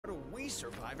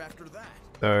survive after that?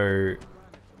 So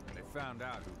They found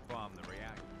out who bombed the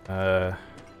reactor.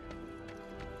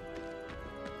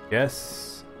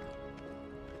 Yes.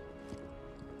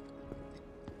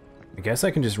 I guess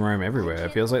I can just roam everywhere.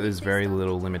 It feels like there's very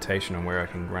little limitation on where I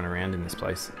can run around in this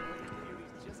place.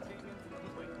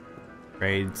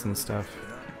 Raids and stuff.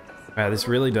 Wow, this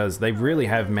really does. They really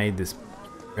have made this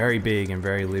very big and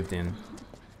very lived in.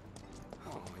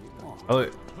 Oh,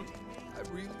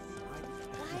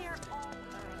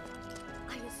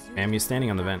 ma'am, you're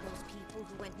standing on the vent.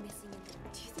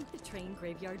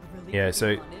 Yeah,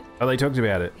 so oh, they talked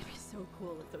about it.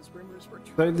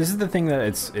 So this is the thing that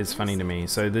it's funny to me.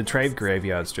 So the trade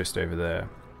graveyard's just over there.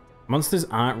 Monsters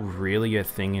aren't really a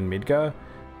thing in Midgar,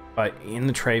 but in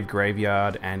the trade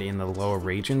graveyard and in the lower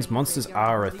regions, monsters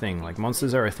are a thing. Like,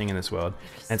 monsters are a thing in this world.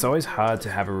 And it's always hard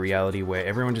to have a reality where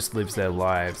everyone just lives their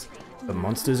lives, but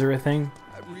monsters are a thing.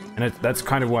 And that's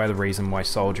kind of why the reason why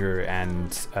Soldier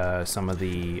and some of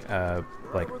the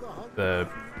like the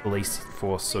police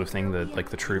force sort of thing, like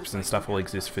the troops and stuff all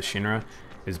exist for Shinra,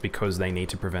 is because they need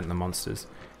to prevent the monsters.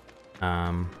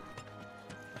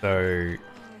 So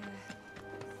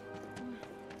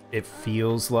it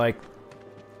feels like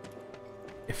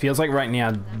right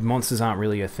now monsters aren't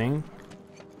really a thing,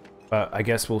 but I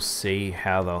guess we'll see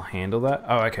how they'll handle that.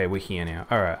 Oh, okay, we're here now.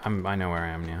 All right, I know where I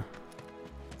am now.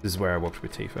 This is where I walked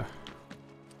with Tifa.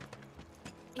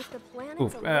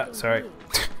 Oof, sorry.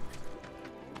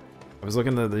 I was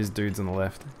looking at these dudes on the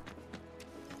left.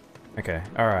 Okay,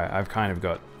 alright, I've kind of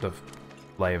got the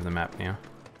lay of the map now.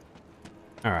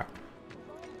 Alright.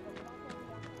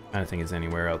 I don't think there's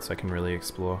anywhere else I can really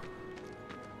explore.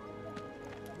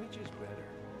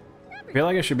 I feel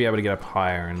like I should be able to get up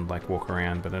higher and like walk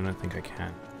around, but I don't think I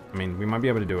can. I mean, we might be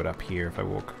able to do it up here if I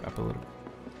walk up a little.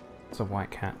 It's a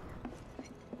white cat.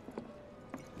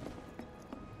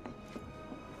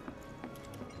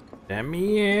 Let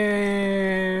me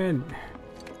in!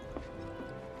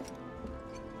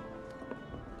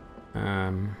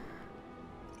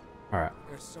 Alright.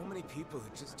 There's so many people who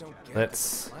just don't get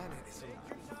Let's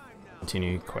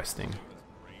continue questing.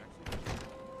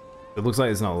 It looks like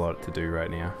there's not a lot to do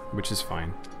right now, which is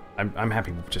fine. I'm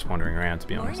happy just wandering around, to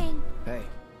be honest. Morning. Hey.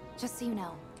 Just so you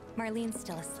know, Marlene's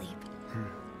still asleep.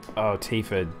 Oh,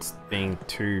 Tifa being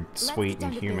too sweet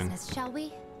and human. Business, shall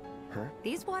we? Huh?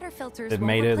 These water filters They've won't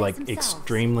made her replace like themselves.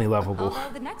 extremely lovable.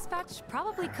 Although the next batch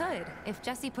probably could, if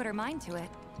Jessie put her mind to it.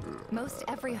 Most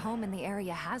every home in the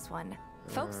area has one.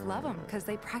 Folks love them because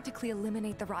they practically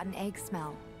eliminate the rotten egg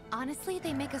smell. Honestly,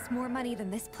 they make us more money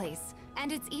than this place. And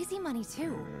it's easy money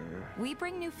too. We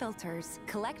bring new filters,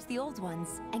 collect the old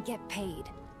ones, and get paid.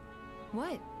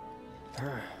 What?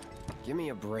 Give me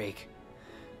a break.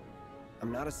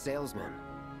 I'm not a salesman.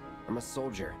 I'm a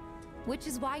soldier. Which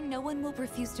is why no one will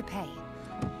refuse to pay.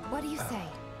 What do you say?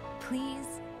 Please?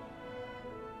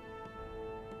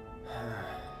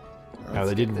 No,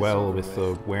 they did well with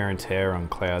the wear and tear on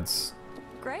Cloud's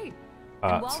Great.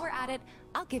 parts. And while we're at it,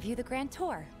 I'll give you the grand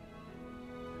tour.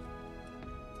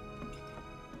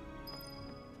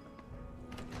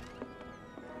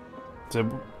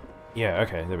 So, yeah,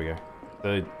 okay, there we go.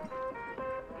 The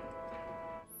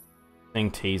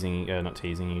thing teasing, not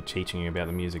teasing you, teaching you about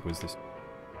the music was this.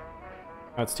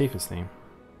 Oh, it's Tifa's theme.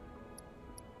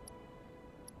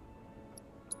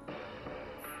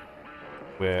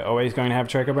 We're always going to have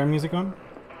Chocobo music on?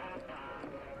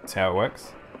 That's how it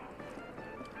works.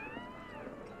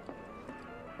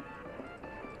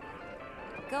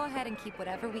 Go ahead and keep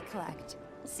whatever we collect.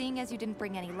 Seeing as you didn't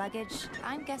bring any luggage,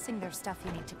 I'm guessing there's stuff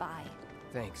you need to buy.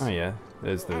 Thanks. Oh yeah,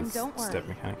 there's the And don't step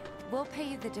worry. mechanic. We'll pay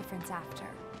you the difference after.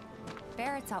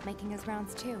 Barrett's out making his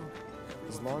rounds too.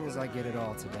 As long as I get it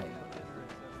all today.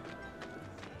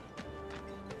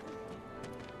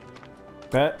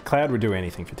 That Cloud would do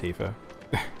anything for Tifa.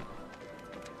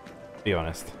 Be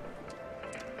honest.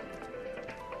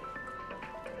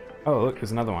 Oh look,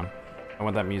 there's another one. I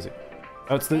want that music.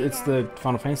 Oh, it's the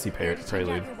Final Fantasy Here to check out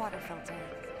prelude. your water filter.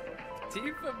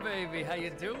 Tifa, baby, how you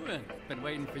doing? Been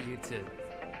waiting for you to...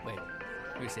 Wait,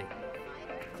 let me see.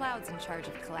 Cloud's in charge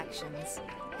of collections.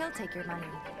 He'll take your money.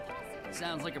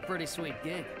 Sounds like a pretty sweet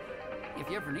gig. If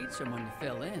you ever need someone to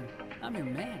fill in, I'm your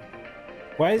man.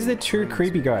 Why is there two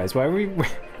creepy guys? Why are we...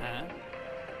 Huh?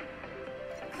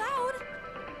 Cloud!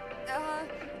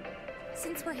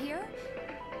 Since we're here,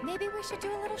 maybe we should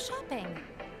do a little shopping.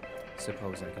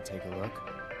 Suppose I could take a look.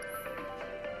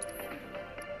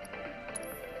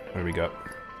 What do we got?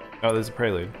 Oh, there's a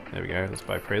prelude. There we go. Let's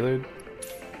buy prelude.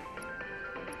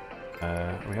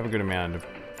 We have a good amount of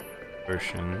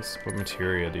potions. What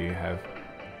materia do you have?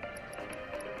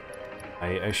 I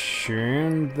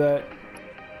assume that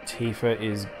Tifa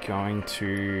is going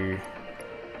to...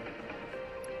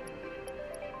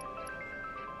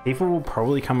 Tifa will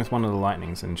probably come with one of the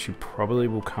lightnings, and she probably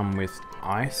will come with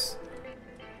ice.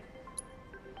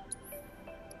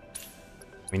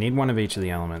 We need one of each of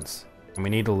the elements, and we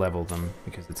need to level them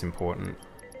because it's important.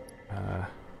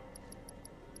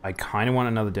 I kind of want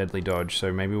another deadly dodge,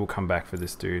 so maybe we'll come back for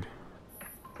this dude.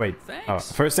 Wait, oh,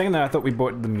 for a second there I thought we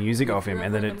bought the music off him,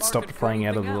 and then it stopped playing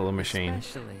out of the little machine.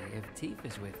 Especially if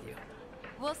Tifa's with you.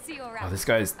 We'll see you around. Oh, this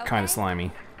guy's okay? kind of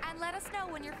slimy. And let us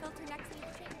know when your filter next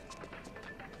needs change.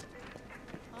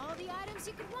 All the items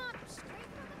you could want, straight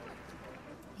from the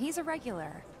front. He's a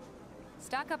regular.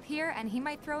 Stock up here, and he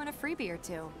might throw in a freebie or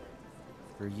two.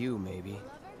 For you, maybe.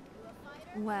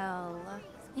 Well,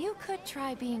 you could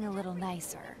try being a little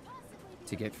nicer.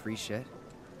 To get free shit?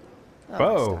 Not my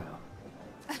Whoa. style.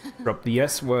 Drop the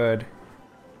S word.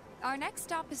 Our next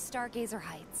stop is Stargazer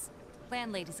Heights.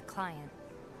 Landlady's a client.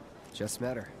 Just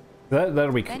met her.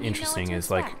 That'll be Then you know interesting, what to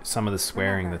is like expect. some of the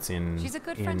swearing Remember, that's in she's a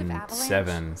good friend of Avalanche,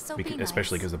 7, so be nice.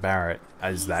 especially because of Barrett.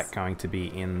 Is that going to be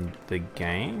in the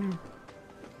game?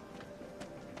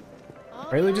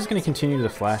 Really just going to continue to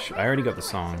flash? I already got the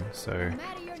song, so... No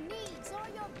matter your needs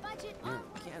or your budget,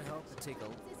 Can't help but take a...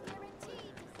 is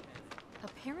guaranteed.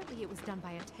 Apparently it was done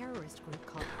by a terrorist group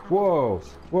called... Whoa!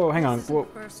 Whoa, hang on. This isn't Whoa.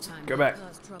 the first time Go they've back.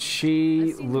 caused trouble. She I've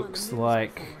seen them on the looks news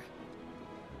like...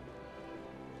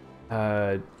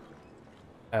 before.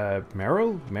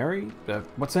 Meryl? Mary?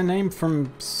 What's her name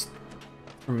from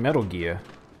Metal Gear?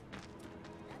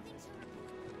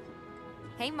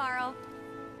 Hey, Marl.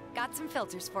 Got some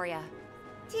filters for you.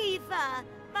 Tifa,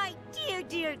 my dear,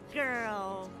 dear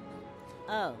girl.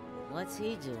 Oh, what's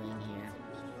he doing here?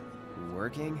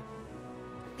 Working?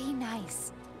 Be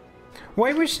nice.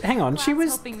 Why was she, hang on, she Class was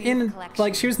helping me in, with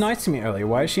like, she was nice to me earlier.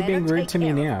 Why is she being Better rude take to me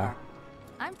care of now? her.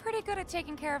 I'm pretty good at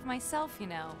taking care of myself, you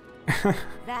know.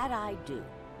 That I do. Ooh,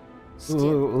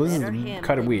 Still, this is better him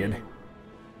kind of than weird. you.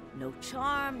 No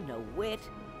charm, no wit,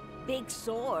 big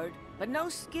sword, but no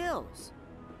skills.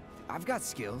 I've got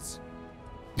skills.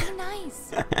 Be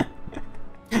nice.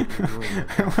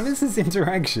 What is this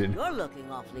interaction? You're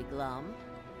looking awfully glum.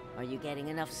 Are you getting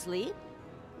enough sleep?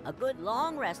 A good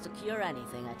long rest to cure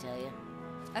anything, I tell you.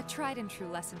 A tried and true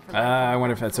lesson for life. I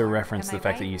wonder if that's a reference to Am the I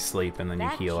fact that right? you sleep and then you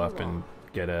That heal you up and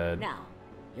get a Now,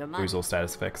 your mom. boozle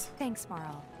status effects. Thanks,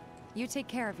 Marl. You take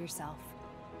care of yourself.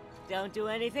 Don't do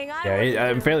anything I Yeah, wouldn't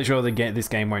I'm do. fairly sure this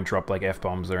game won't drop like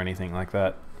F-bombs or anything like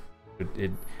that.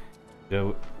 It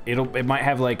might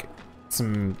have like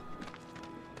some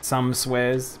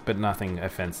swears, but nothing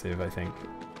offensive, I think.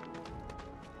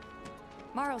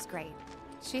 Marl's great.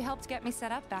 She helped get me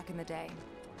set up back in the day.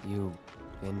 You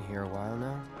been here a while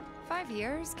now? 5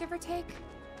 years, give or take.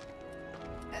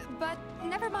 But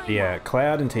never mind. Yeah, that.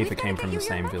 Cloud and We've Tifa gotta came get from you the your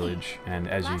same money. village, and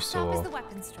as you Last stop is saw, the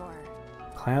weapons store.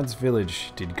 Cloud's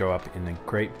village did go up in a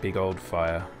great big old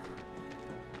fire,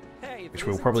 Hey, if which it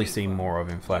we'll isn't probably Tifa, see more of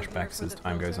in you here flashbacks for as the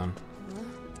time goes filter? on.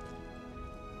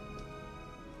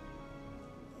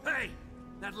 Hey,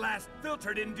 that last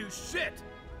filter didn't do shit.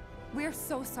 We're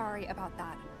so sorry about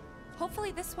that.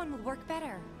 Hopefully this one will work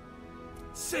better.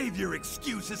 Save your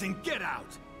excuses and get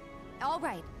out. All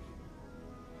right.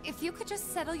 If you could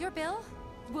just settle your bill,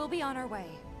 we'll be on our way.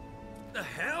 The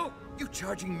hell? You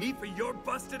charging me for your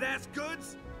busted ass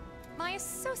goods? My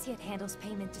associate handles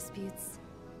payment disputes.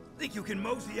 Think you can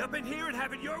mosey up in here and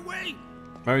have it your way?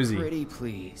 Mosey. Pretty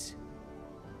please.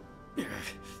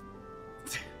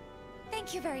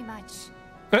 Thank you very much.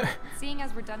 Seeing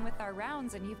as we're done with our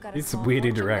rounds and you've got a It's small weird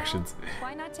fortune now, interactions.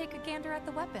 why not take a gander at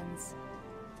the weapons?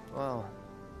 Well,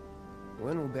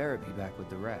 when will Barrett be back with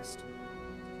the rest?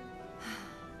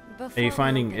 Before Are you we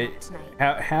finding open it? up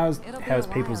tonight. How's It'll be how's a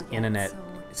people's while yet, internet so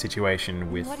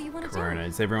situation with what do you wanna do? Corona?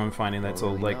 Is everyone finding that's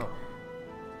all Don't like really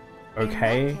know.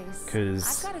 okay? In that case,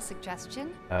 Because I've got a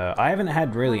suggestion. I haven't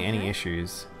had really any Okay.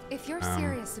 issues. If you're Um,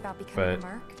 serious about becoming a but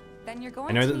merc, then you're going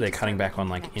I know to that need they're to cutting start back on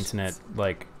making like internet, connections.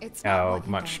 like It's not how what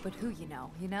you much know, but who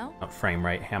you know? not frame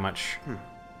rate, how much Need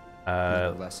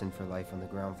uh a lesson for life on the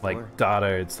ground floor. like data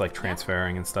it's like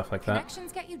transferring and stuff like that.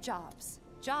 Connections get you jobs.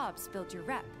 Jobs build your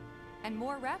rep. And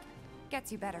more rep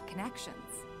gets you better connections.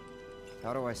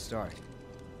 How do I start?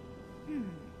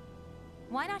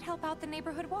 Why not help out the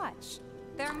neighborhood watch?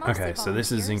 They're mostly Okay, so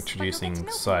this is volunteers, but you'll introducing get to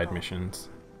know side people. missions,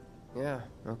 Yeah,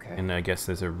 okay. and I guess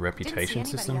there's a Didn't see reputation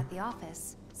anybody system. at the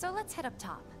office, so let's head up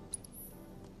top.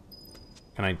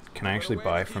 Can I actually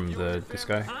buy from this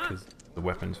guy? Huh? 'Cause the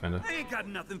weapons vendor. I ain't got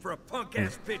nothing for a punk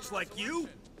ass bitch like you.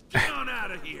 Get on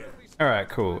out of here. All right,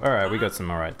 cool. All right, we got some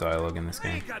alright dialogue in this I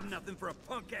game. ain't got nothing for a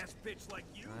punk ass bitch like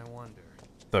you. I wonder.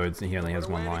 So he only has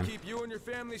one line. Keep you and your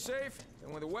family safe,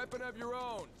 and with a weapon of your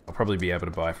own. I'll probably be able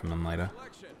to buy from them later.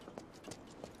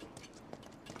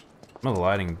 Some of the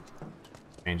lighting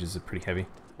changes are pretty heavy.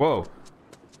 Whoa!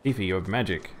 Tifa, you have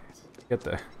magic. Get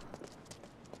there.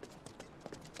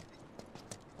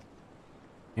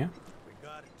 Yeah? We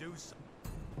gotta do something.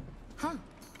 Huh.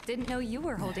 Didn't know you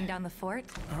were holding down the fort.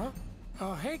 Huh?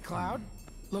 Oh, hey, Cloud.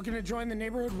 Looking to join the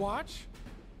neighborhood watch?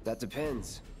 That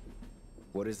depends.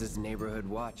 What does this neighborhood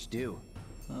watch do?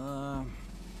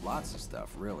 Lots of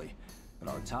stuff, really. But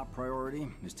our top priority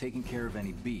is taking care of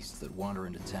any beasts that wander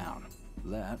into town.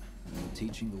 That, and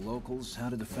teaching the locals how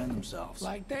to defend themselves.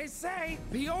 Like they say,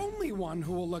 the only one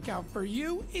who will look out for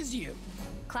you is you.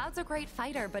 Cloud's a great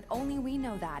fighter, but only we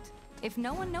know that. If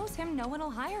no one knows him, no one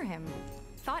will hire him.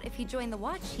 Thought if he joined the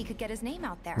watch, he could get his name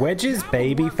out there. Wedge's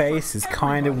baby face is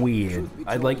kind of weird.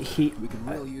 I'd like We could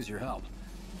really use your help.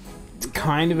 It's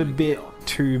kind of a bit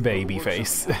too baby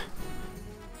face.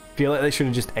 Feel like they should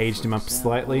have just aged him up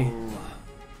slightly.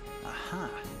 Aha.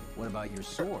 What about your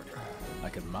sword? I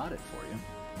could mod it for you.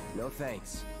 No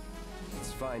thanks.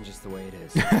 It's fine just the way it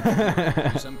is.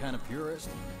 You're some kind of purist?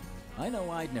 I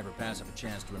know I'd never pass up a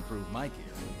chance to improve my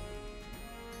gear.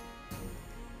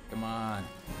 Come on.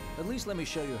 At least let me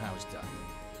show you how it's done.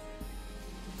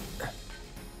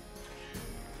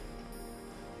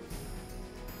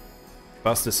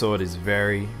 Buster Sword is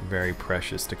very, very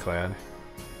precious to Cloud.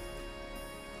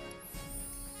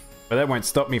 But that won't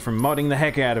stop me from modding the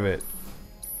heck out of it.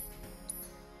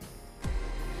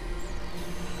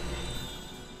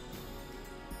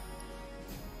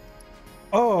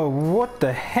 Oh, what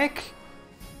the heck?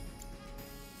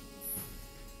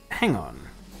 Hang on.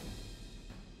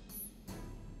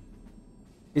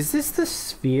 Is this the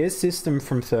sphere system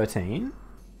from 13?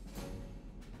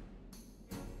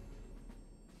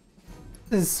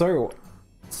 This is so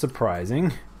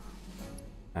surprising.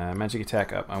 Magic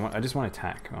attack up. I just want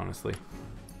attack, honestly.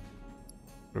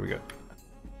 What do we got?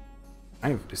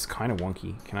 It's kind of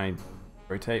wonky. Can I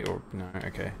rotate or no?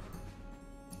 Okay.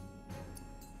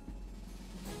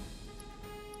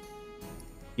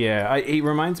 Yeah, it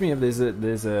reminds me of there's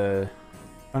a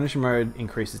Punisher mode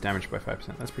increases damage by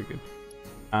 5%. That's pretty good.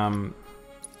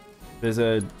 There's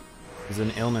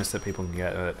an illness that people can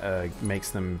get that makes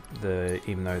them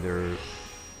even though they're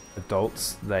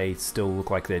adults, they still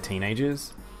look like they're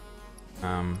teenagers.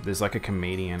 There's like a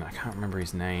comedian, I can't remember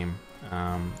his name,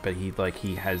 but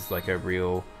he has like a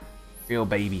real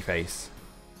baby face.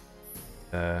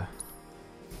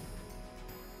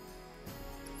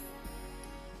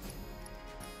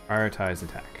 Prioritize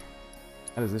attack.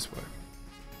 How does this work?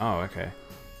 Oh, okay.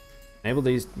 Enable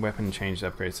these weapon change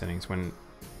upgrade settings when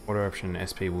auto option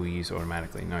SP will use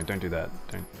automatically. No, don't do that.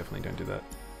 Definitely don't do that.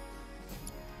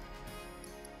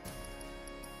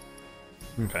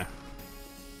 Okay.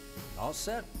 All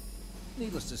set?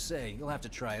 Needless to say, you'll have to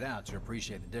try it out to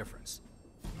appreciate the difference.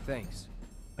 Thanks.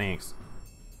 Thanks.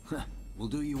 We'll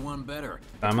do you one better.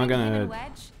 I'm not gonna.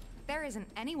 There isn't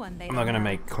anyone they I'm not gonna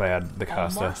make Cloud the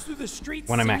caster.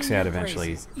 When I max out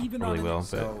eventually, probably will.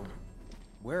 But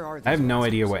where are I have no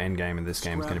idea what endgame in this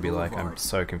game is gonna be like. I'm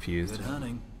so confused.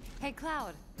 Hey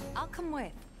Cloud, I'll come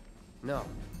with. No.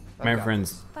 My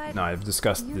friends, no, I've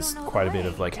discussed this quite a bit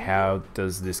of like how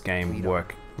does this game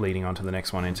work leading on to the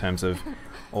next one in terms of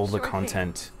all the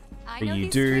content that you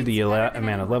do, the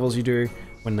amount of levels you do.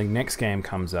 When the next game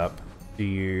comes up, do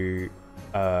you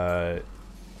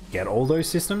get all those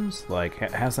systems?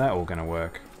 Like, how's that all gonna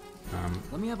work?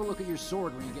 Let me have a look at your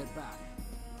sword when you get back.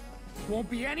 Won't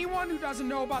be anyone who doesn't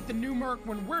know about the new Merc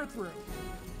when we're through.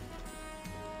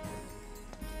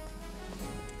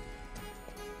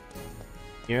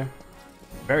 Yeah,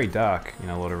 very dark in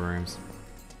a lot of rooms.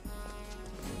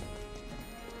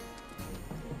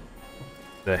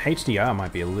 The HDR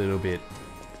might be a little bit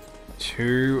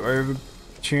too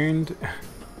over-tuned.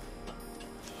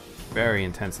 Very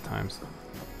intense at times.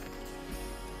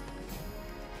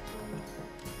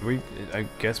 I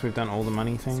guess we've done all the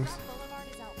money things.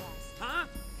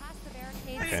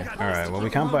 Okay, alright, well we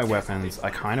can't buy weapons. I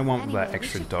kind of want that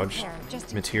extra dodge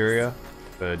materia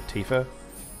for Tifa.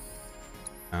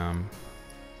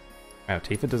 Wow,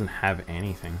 Tifa doesn't have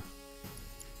anything.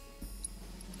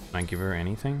 Can I give her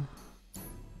anything?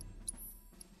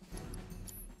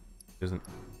 Doesn't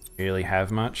really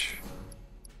have much.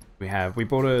 We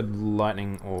bought a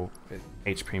lightning or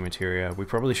HP materia. We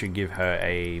probably should give her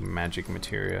a magic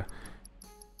materia.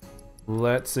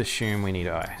 Let's assume we need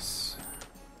ice.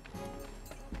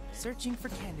 Searching for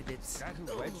candidates. That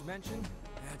who Wedge mentioned?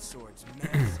 That sword's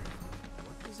massive.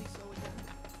 What does he sew again?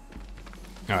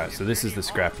 Alright, so this is the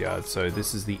scrapyard. So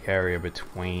this is the area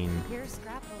between Here's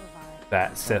Scrap Boulevard.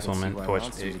 that settlement.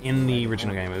 Which in the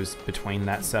original game, it was between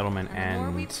that settlement The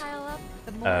more we and pile up,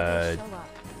 the more they show up.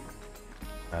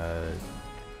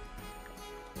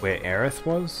 where Aerith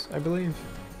was, I believe.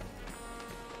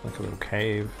 Like a little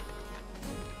cave.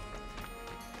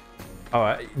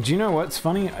 Oh, do you know what's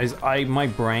funny? Is my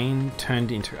brain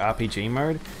turned into RPG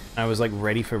mode, and I was like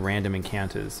ready for random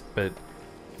encounters, but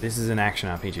this is an action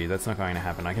RPG. That's not going to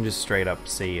happen. I can just straight up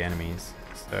see enemies.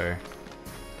 So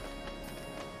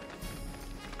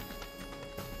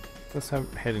let's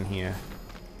head in here.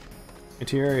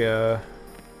 Materia.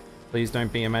 Please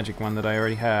don't be a magic one that I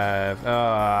already have.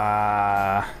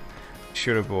 Ah,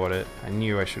 should have bought it. I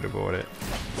knew I should have bought it.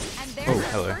 Oh,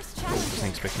 hello. Wasn't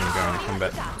expecting to go into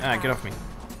combat. Ah, get off me.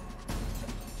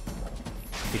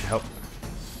 Keep help.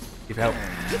 Keep help.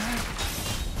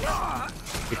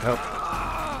 Keep help.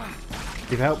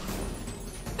 Keep help.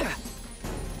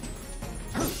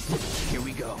 Here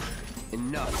we go.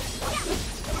 Enough.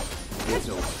 It's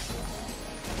over.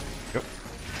 Yep.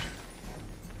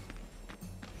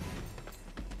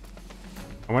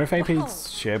 I wonder if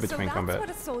APs share between so combat. That's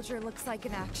what a soldier looks like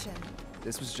in action.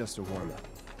 This was just a warm-up.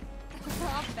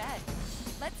 I'll bet.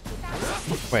 Let's keep at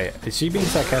it. Wait, is she being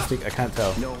sarcastic? I can't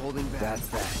tell. No holding back. That's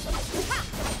that.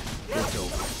 It's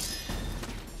over.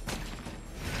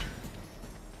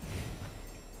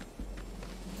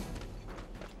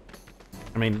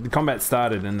 I mean, the combat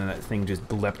started and then that thing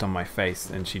just leapt on my face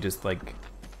and she just like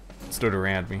stood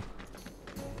around me.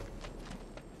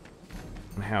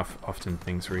 And how often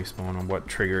things respawn and what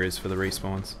trigger is for the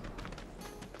respawns.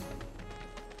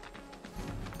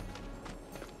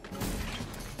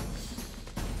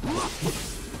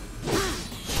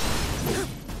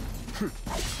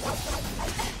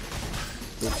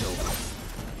 It's over.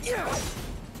 Yeah.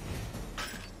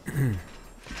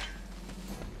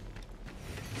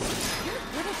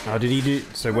 Oh, did he do?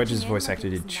 So Wedge's voice actor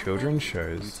did children's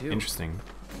shows. Interesting.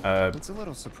 It's a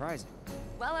little surprising.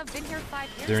 Well, I've been here 5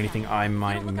 years. Is there anything I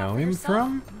might know him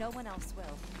from? No one else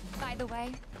will. By the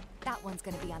way, that one's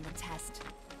gonna be on the test.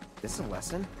 This a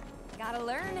lesson? Gotta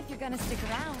learn if you're gonna stick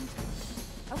around.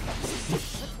 Okay,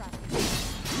 let's run.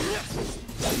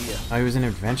 Oh, he was in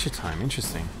Adventure Time.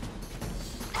 Interesting.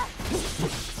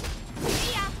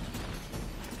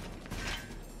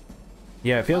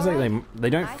 Yeah, it feels like they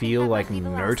don't feel like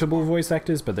notable voice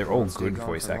actors, but they're all good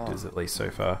voice actors, at least so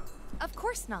far. Of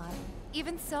course not.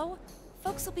 Even so,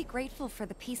 folks will be grateful for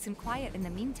the peace and quiet in the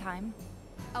meantime.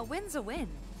 A win's a win,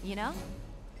 you know?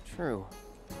 True.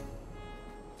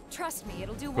 Trust me,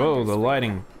 it'll do Whoa, wonders the for you.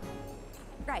 lighting.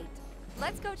 Right.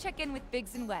 Let's go check in with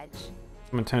Biggs and Wedge.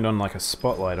 Someone turned on like a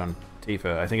spotlight on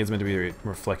Tifa. I think it's meant to be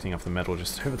reflecting off the metal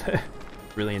just over there.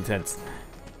 Really intense.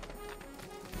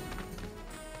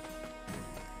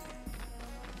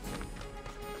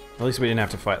 At least we didn't have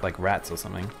to fight like rats or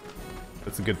something.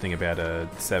 That's a good thing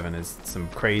about 7 is some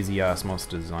crazy ass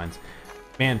monster designs.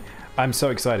 Man, I'm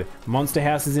so excited. Monster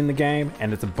House is in the game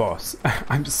and it's a boss.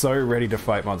 I'm so ready to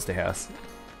fight Monster House.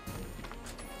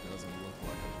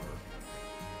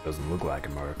 Doesn't look like a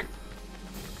merc.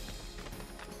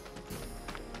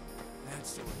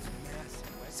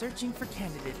 Searching for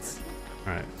candidates.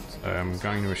 Alright, so I'm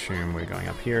going to assume we're going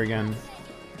up here again.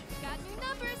 Got new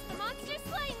numbers. The monster's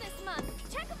slain this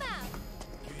month. Check them out.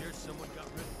 You hear someone got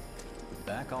rid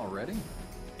Back already?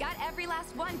 Got every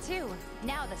last one too.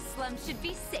 Now the slums should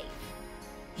be safe.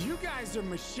 You guys are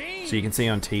machines. So you can see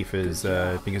on Tifa's,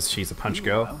 because she's a punch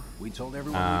girl. We told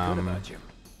everyone we could about you.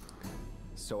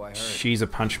 So I heard. She's a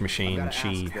punch machine.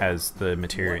 She has the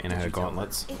materia in her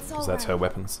gauntlets, because that's her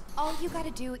weapons. All you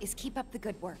gotta do is keep up the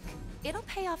good work. It'll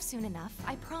pay off soon enough,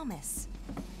 I promise.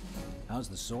 How's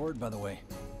the sword, by the way?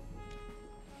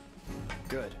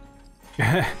 Good.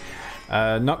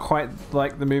 Not quite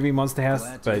like the movie Monster House,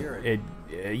 but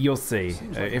you'll see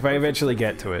if I eventually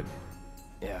get to it.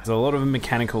 Yeah. There's a lot of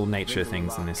mechanical nature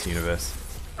things in this universe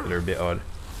that are a bit odd.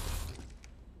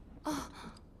 Oh,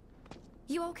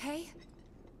 you okay?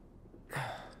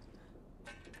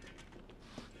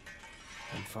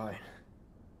 I'm fine.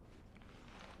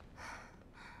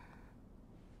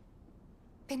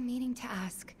 Been meaning to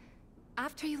ask.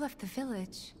 After you left the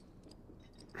village...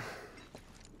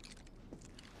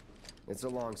 It's a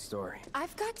long story.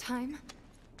 I've got time.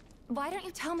 Why don't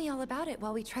you tell me all about it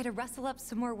while we try to rustle up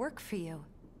some more work for you?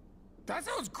 That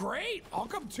sounds great. I'll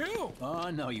come too. Oh,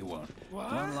 no, you won't.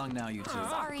 What? Run along now, you two.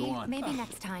 Sorry, Go on. maybe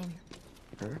next time.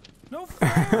 No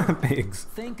fair. Thanks.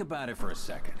 Think about it for a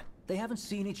second. They haven't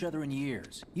seen each other in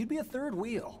years. You'd be a third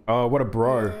wheel. Oh, what a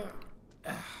bro.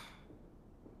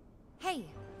 Hey,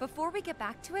 before we get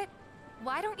back to it,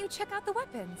 why don't you check out the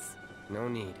weapons? No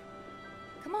need.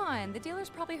 Come on, the dealer's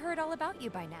probably heard all about you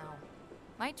by now.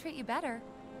 Might treat you better.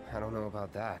 I don't know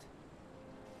about that.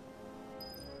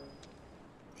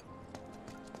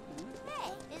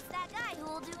 Hey, it's that guy who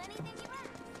will do anything you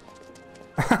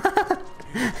ask.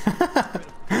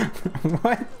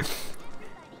 What?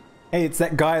 Hey, it's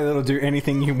that guy that'll do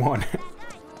anything you want.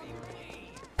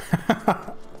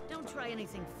 Don't try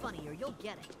anything funny or you'll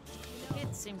get it.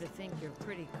 Kids seem to think you're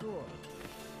pretty cool.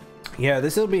 Yeah,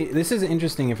 this is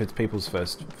interesting if it's people's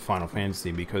first Final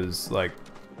Fantasy, because like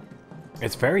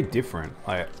it's very different.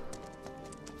 Like,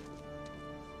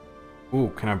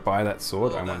 ooh, can I buy that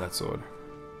sword? I want that sword.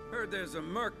 Heard there's a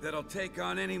merc that'll take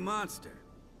on any monster.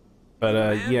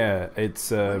 But yeah,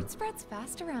 it's Word spreads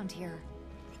fast around here.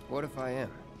 What if I am?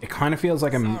 it kind of feels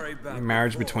like a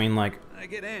marriage between like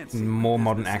more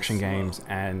modern action games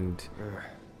and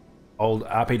old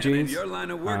RPGs. Your line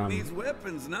of work needs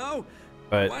weapons now.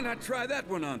 But why not try that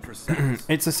one on for size?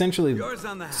 it's essentially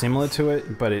similar to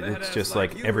it, but it's just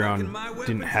like everyone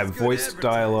didn't have voice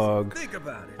dialogue.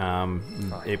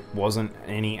 It wasn't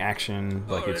any action.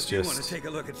 Like it's just. Want to take a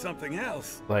look at something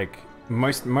else? Like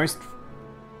most.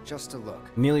 Just a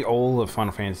look. Nearly all of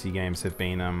Final Fantasy games have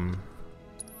been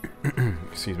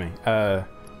excuse me.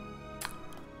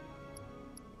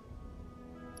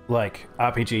 Like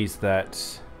RPGs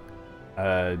that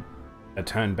are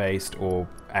turn-based or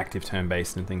active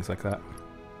turn-based and things like that.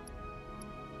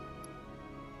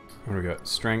 What do we got?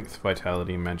 Strength,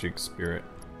 vitality, magic, spirit.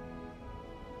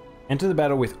 Enter the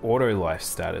battle with auto life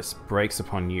status. Breaks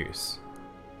upon use.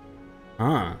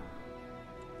 Ah.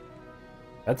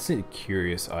 That's a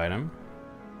curious item.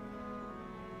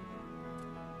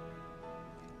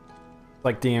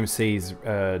 Like DMC's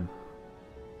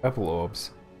purple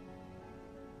orbs.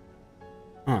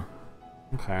 Huh.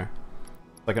 Okay.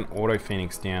 Like an auto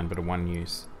phoenix down, but a one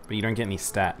use. But you don't get any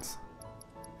stats.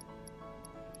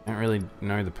 I don't really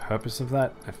know the purpose of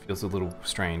that. It feels a little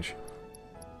strange.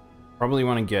 Probably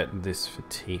want to get this for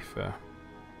Tifa.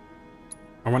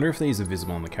 I wonder if these are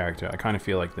visible on the character. I kind of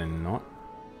feel like they're not.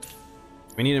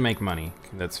 We need to make money.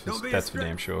 That's for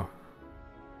damn sure.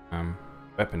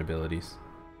 Weapon abilities.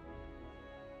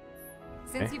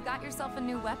 Since you've got yourself a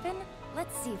new weapon,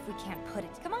 let's see if we can't put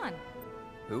it. Come on.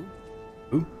 Who?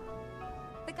 Who?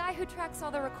 The guy who tracks all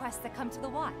the requests that come to the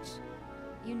watch.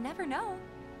 You never know.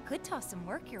 Could toss some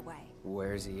work your way.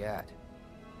 Where's he at?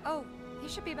 Oh, he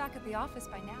should be back at the office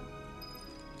by now.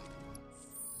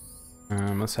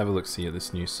 Let's have a look see at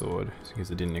this new sword, because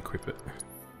I didn't equip it.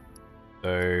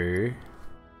 So...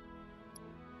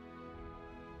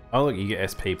 oh look, you get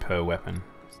SP per weapon.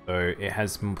 So it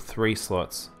has 3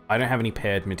 slots. I don't have any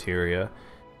paired materia.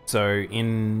 So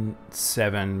in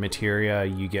 7 materia,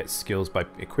 you get skills by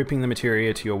equipping the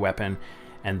materia to your weapon,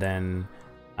 and then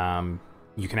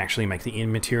you can actually make the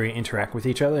materia interact with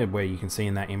each other, where you can see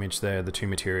in that image there, the 2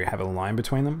 materia have a line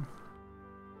between them.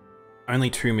 Only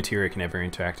 2 materia can ever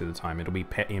interact at a time. It'll be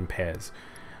in pairs.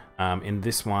 In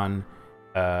this one,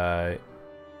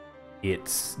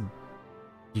 it's...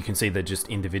 you can see they're just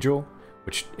individual,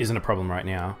 which isn't a problem right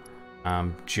now,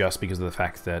 just because of the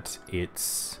fact that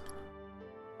it's...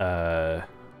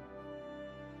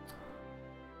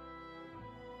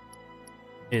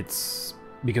 it's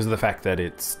because of the fact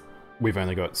that we've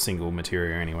only got single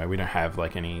materia anyway. We don't have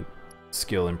like any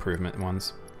skill improvement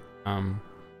ones. Now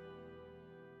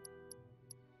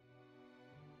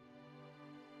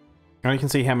you can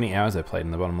see how many hours I played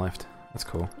in the bottom left. That's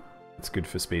cool. That's good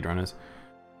for speedrunners.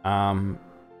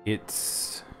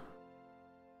 It's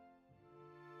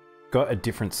got a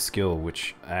different skill,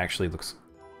 which actually looks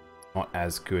not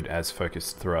as good as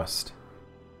focused thrust.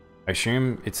 I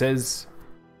assume it says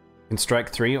can strike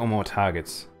 3 or more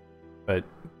targets, but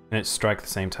can it strike the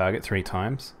same target 3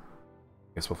 times?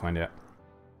 I guess we'll find out.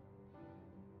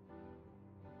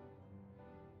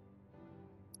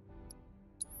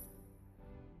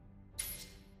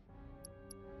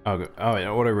 Oh, good. Oh, it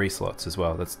auto reslots as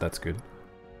well. That's good.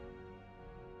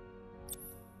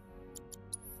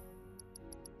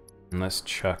 And let's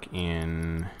chuck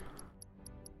in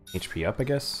HP up, I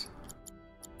guess.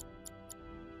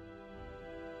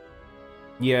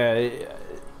 Yeah,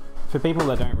 for people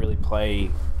that don't really play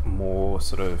more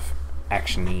sort of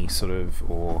action-y sort of,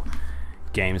 or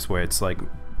games where it's like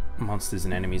monsters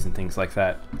and enemies and things like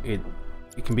that, it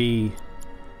can be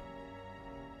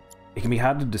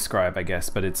hard to describe, I guess,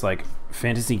 but it's like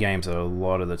fantasy games are a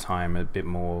lot of the time a bit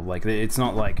more like, it's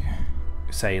not like,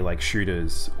 say, like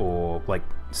shooters or like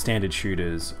standard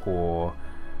shooters or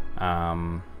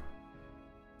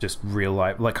just real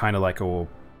life, like kind of like, or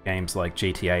games like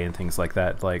GTA and things like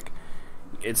that. Like,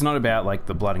 it's not about like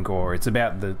the blood and gore, it's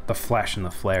about the flash and the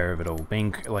flare of it all,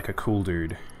 being like a cool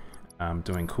dude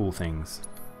doing cool things.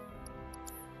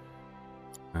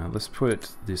 Let's put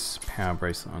this power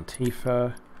bracelet on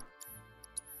Tifa.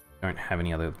 Don't have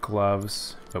any other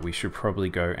gloves, but we should probably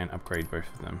go and upgrade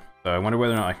both of them. So I wonder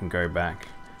whether or not I can go back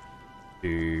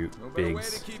to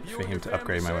Biggs for him to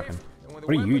upgrade my weapon. What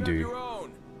do you do?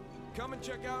 Come and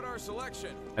check out our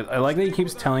selection. I like that he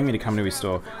keeps telling me to come to his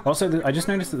store. Also, I just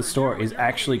noticed that the store is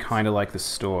actually kind of like the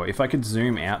store. If I could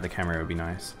zoom out the camera, it would be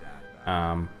nice.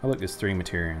 Oh look, there's 3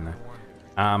 materia in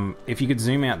there. If you could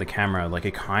zoom out the camera, like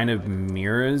it kind of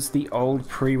mirrors the old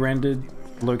pre-rendered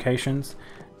locations.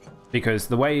 Because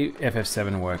the way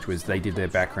FF7 worked was they did their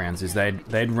backgrounds is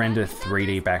they'd render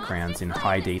 3D backgrounds in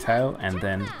high detail and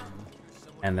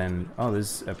then oh,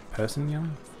 there's a person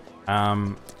yelling.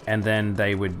 And then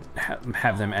they would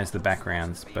have them as the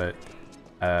backgrounds, but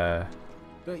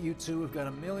Bet you two have got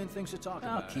a million things to talk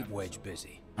about. I'll keep Wedge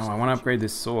busy. Oh, I want to upgrade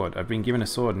this sword. I've been given a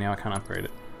sword, now I can't upgrade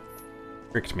it.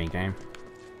 Tricked me, game.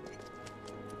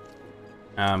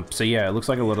 So yeah, it looks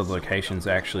like a lot of the locations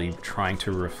are actually trying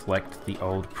to reflect the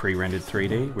old pre-rendered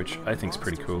 3D, which I think is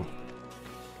pretty cool.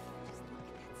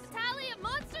 The tally of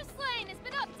monster slain has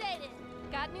been updated.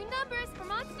 Got new numbers for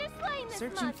monster slain this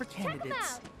Searching month. for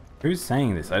candidates. Who's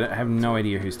saying this? I have no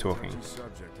idea who's talking.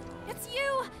 It's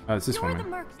you. Oh, it's this You're woman. the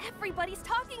merc everybody's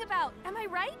talking about. Am I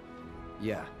right?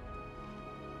 Yeah.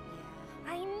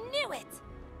 I knew it.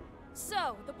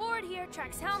 So the board here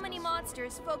tracks how many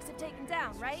monsters folks have taken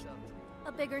down, right?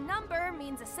 A bigger number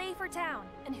means a safer town,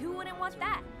 and who wouldn't want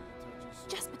that?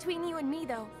 Just between you and me,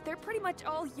 though, they're pretty much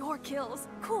all your kills.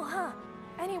 Cool, huh?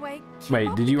 Anyway,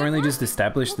 Wait, did you only just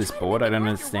establish this board? I don't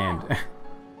understand.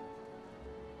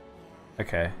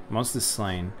 Okay, monsters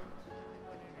slain.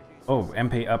 Oh,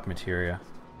 MP up materia.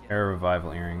 Era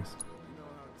revival earrings.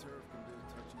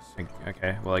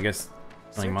 Okay, well I guess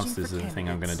killing monsters is the thing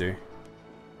I'm gonna do.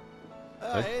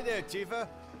 Hey there, Tifa.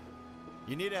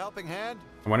 You need a helping hand?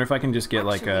 I wonder if I can just get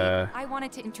like a... I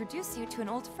wanted to introduce you to an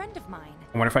old friend of mine.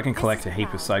 I wonder if I can collect a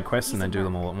heap of side quests and then do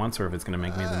them all at once, or if it's going to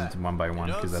make me them one by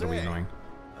one, because that'll be annoying.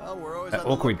 Well, we're always That on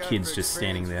the awkward lookout kid's for just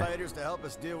standing there. fighters to help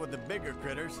us deal with the bigger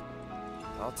critters.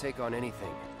 I'll take on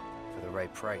anything. For the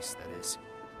right price, that is.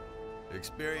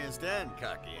 Experienced and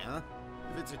cocky, huh?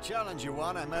 If it's a challenge you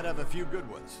want, I might have a few good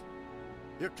ones.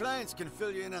 Your clients can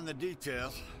fill you in on the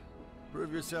details.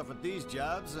 Prove yourself at these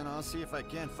jobs, and I'll see if I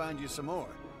can't find you some more.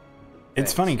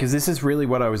 It's funny, because this is really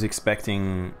what I was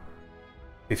expecting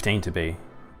 15 to be.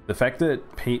 The fact that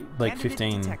like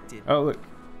 15... Detected. Oh, look.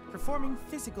 Performing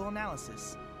physical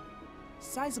analysis.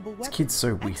 Sizable weapon. This kid's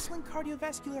so weak. Excellent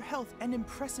cardiovascular health and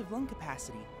impressive lung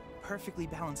capacity. Perfectly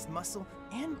balanced muscle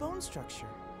and bone structure.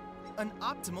 An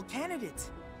optimal candidate.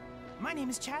 My name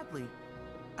is Chadley.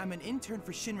 I'm an intern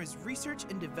for Shinra's Research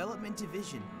and Development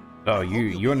Division. Oh,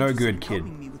 you're no good, kid.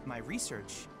 Helping me with my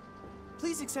research.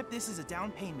 Please accept this as a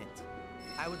down payment.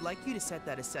 I would like you to set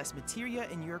that assess materia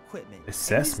in your equipment.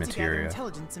 Assess and use it to gather materia?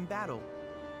 intelligence in battle.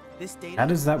 This data How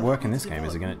does that will work help in you this game?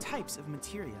 Is it develop gonna... new types of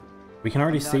materia? We can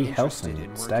already I'm not see health interested in and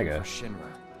working stagger. for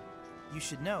Shinra. You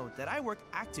should know that I work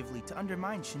actively to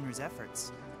undermine Shinra's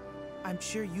efforts. I'm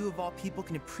sure you of all people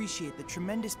can appreciate the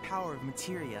tremendous power of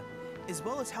materia, as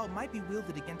well as how it might be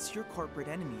wielded against your corporate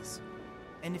enemies.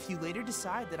 And if you later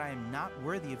decide that I am not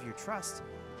worthy of your trust,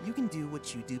 you can do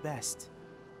what you do best.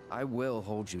 I will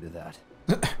hold you to that.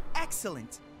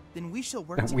 Excellent! Then we shall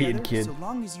work That weird together kid. so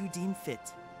long as you deem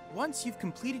fit. Once you've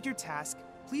completed your task,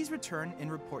 please return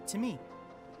and report to me.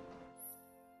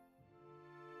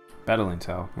 Battle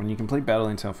intel. When you complete battle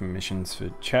intel for missions for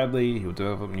Chadley, he'll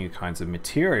develop new kinds of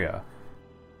materia.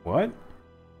 What?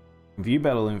 View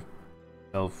battle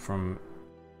intel from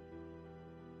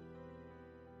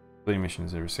completing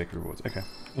missions and receive rewards. Okay,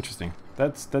 interesting.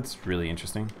 That's really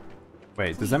interesting.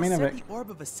 Wait, does that mean Please I've... set the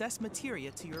orb of assess materia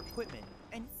to your equipment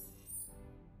and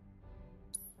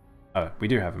Oh, we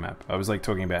do have a map. I was like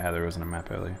talking about how there wasn't a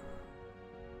map earlier.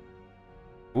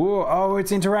 Ooh, oh,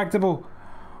 it's interactable.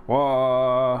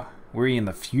 Whoa, we're in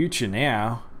the future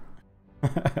now.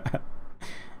 It's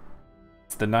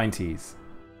the 90s.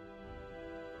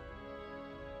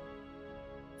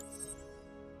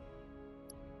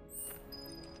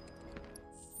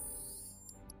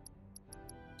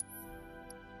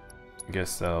 I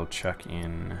guess I'll chuck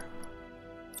in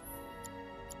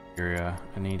area.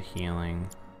 I need healing.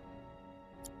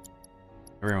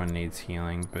 Everyone needs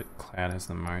healing, but Cloud has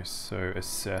the most, so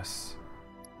assess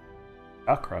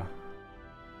chakra.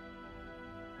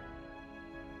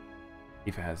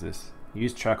 Tifa has this.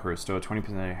 Use chakra, restore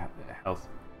 20% health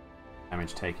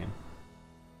damage taken.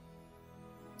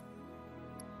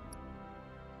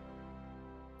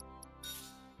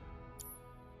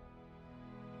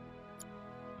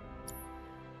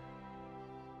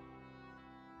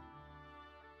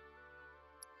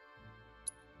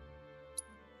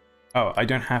 Oh, I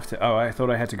don't have to. Oh, I thought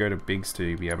I had to go to Biggs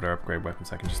to be able to upgrade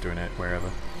weapons. I can just do it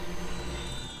wherever.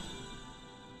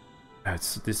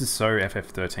 This is so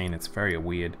FF13. It's very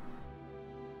weird.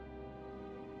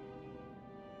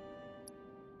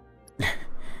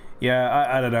 Yeah,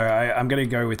 I don't know. I'm gonna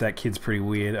go with that kid's pretty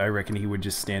weird. I reckon he would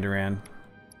just stand around.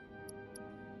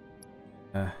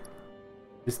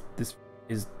 This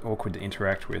is awkward to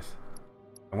interact with.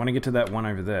 I want to get to that one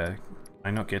over there. Can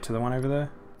I not get to the one over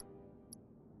there?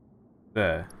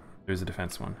 There. There's a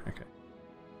defense one. Okay.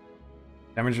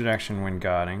 Damage reduction when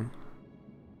guarding.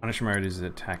 Punish mode is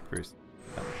attack boost.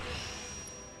 I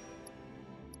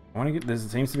want to get. There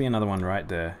seems to be another one right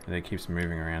there that keeps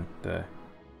moving around. There.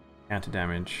 Counter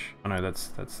damage. Oh no, that's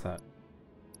that.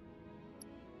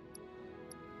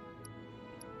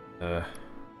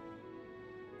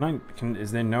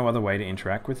 Is there no other way to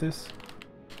interact with this?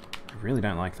 I really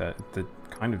don't like that. The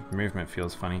kind of movement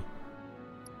feels funny.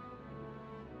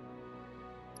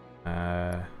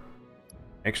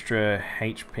 Extra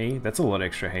HP? That's a lot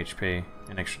extra HP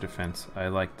and extra defense. I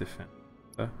like defense.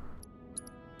 I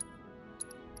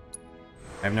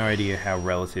have no idea how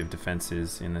relative defense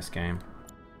is in this game.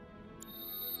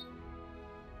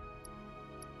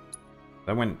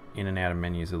 That went in and out of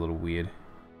menus a little weird.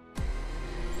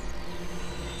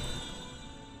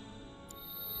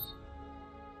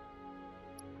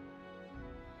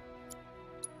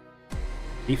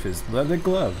 Tifa's leather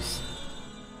gloves.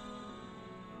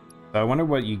 So I wonder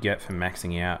what you get for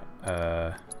maxing out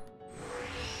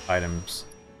items.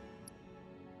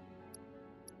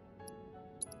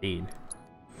 Speed.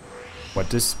 What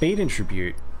does speed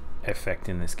attribute effect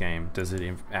in this game? Does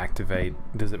it activate?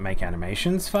 Does it make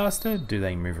animations faster? Do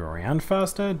they move around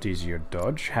faster? Does your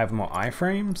dodge have more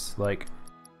iframes? Like,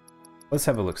 let's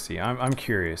have a look. See, I'm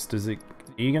curious. Does it?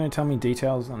 Are you going to tell me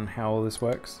details on how all this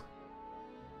works?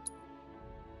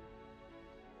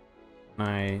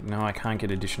 No, I can't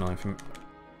get additional information.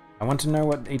 I want to know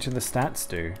what each of the stats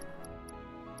do.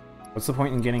 What's the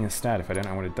point in getting a stat if I don't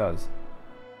know what it does?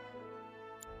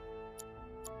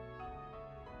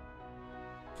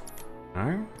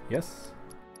 No? Yes?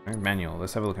 No? Manual.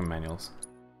 Let's have a look at manuals.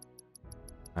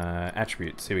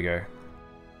 Attributes. Here we go.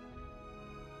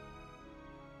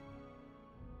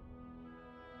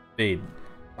 Speed.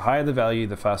 The higher the value,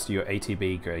 the faster your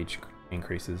ATB gauge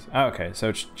increases. Oh, okay, so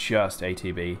it's just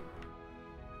ATB.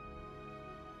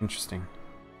 Interesting.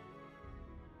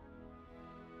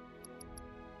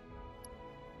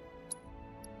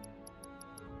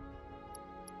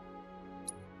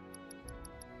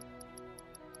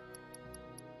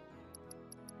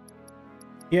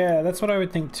 Yeah, that's what I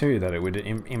would think too, that it would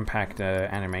impact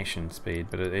animation speed,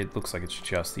 but it looks like it's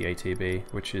just the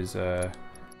ATB, which is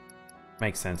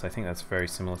makes sense. I think that's very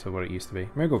similar to what it used to be.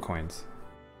 Moogle coins.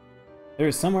 There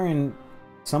is someone in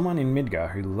Midgar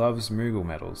who loves Moogle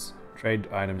medals. Trade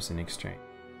items in exchange.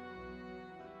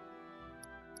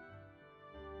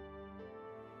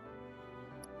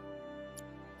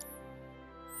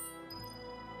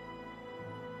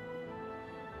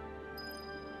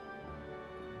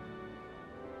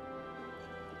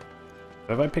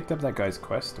 Have I picked up that guy's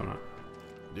quest or not?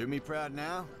 Do me proud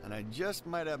now, and I just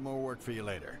might have more work for you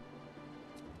later.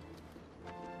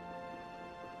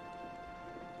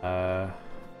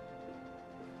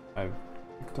 I've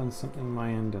done something on my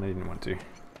end and I didn't want to.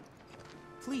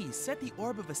 Please set the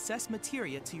Orb of Assess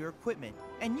Materia to your equipment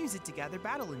and use it to gather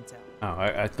battle intel. Oh,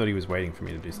 I thought he was waiting for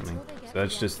me to do something. So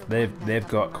that's just they've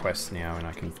got quests now and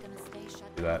I can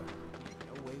do that.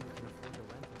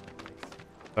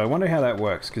 So I wonder how that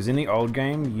works, because in the old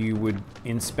game you would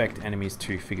inspect enemies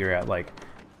to figure out like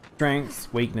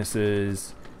strengths,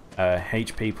 weaknesses,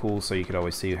 HP pool, so you could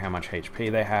always see how much HP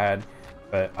they had.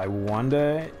 But I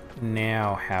wonder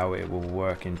now how it will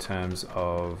work in terms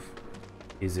of,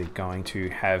 is it going to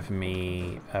have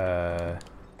me,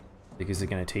 is it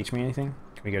going to teach me anything?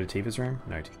 Can we go to Tifa's room?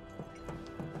 No. Can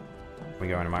we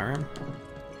go into my room?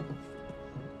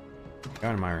 Go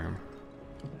into my room.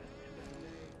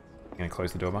 You gonna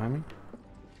close the door behind me?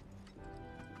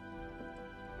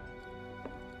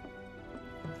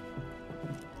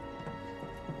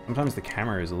 Sometimes the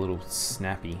camera is a little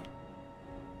snappy.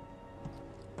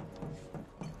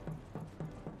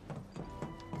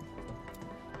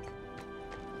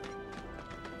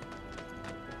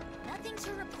 Nothing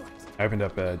to report. I opened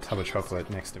up a tub of chocolate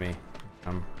next to me.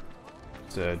 I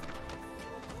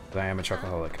am a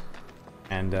chocoholic.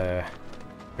 And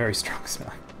very strong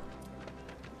smell.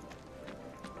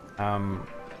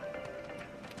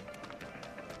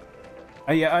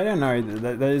 Yeah, I don't know.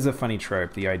 That is a funny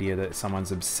trope, the idea that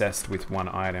someone's obsessed with one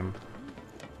item.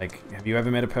 Like, have you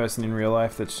ever met a person in real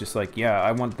life that's just like, yeah,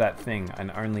 I want that thing, and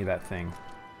only that thing?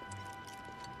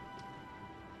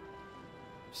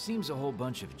 Seems a whole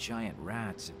bunch of giant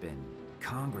rats have been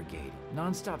congregating.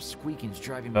 Non-stop squeaking's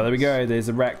driving me. Oh, there we go. There's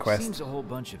a rat quest. Seems a whole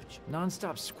bunch of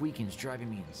non-stop squeaking's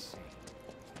driving me insane.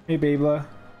 Hey, Beebler.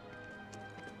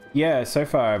 Yeah, so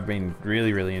far I've been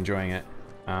really enjoying it.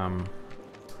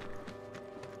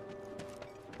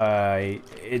 I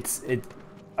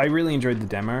really enjoyed the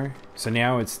demo. So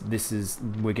now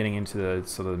we're getting into the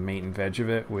sort of meat and veg of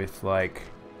it with like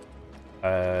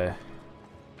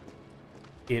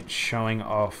it showing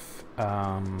off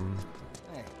how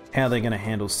they're going to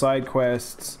handle side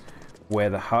quests, where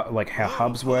the how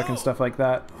hubs work and stuff like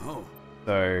that.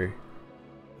 So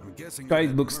guy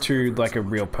looks too like a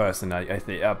real person. I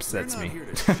think it upsets me.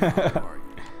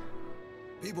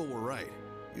 People were right.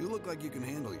 You look like you can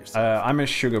handle yourself. I'm a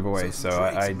sugar boy, so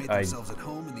I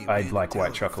like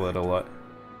white chocolate a lot.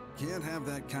 Can't have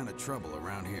that kind of trouble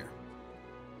around here.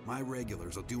 My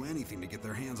regulars will do anything to get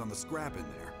their hands on the scrap in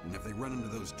there, and if they run into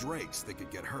those drakes, they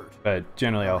could get hurt. But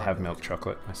generally, I'll have milk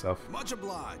chocolate myself. Much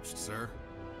obliged, sir.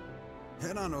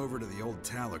 Head on over to the old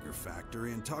Talager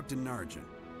factory and talk to Narjan.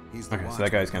 He's the Okay, so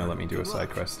that guy's gonna let me do a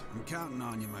side quest. I'm counting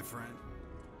on you, my friend.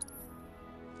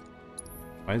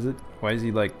 Why is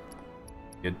he like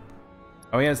good?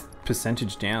 Oh, he has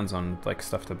percentage downs on like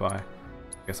stuff to buy. I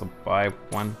guess I'll buy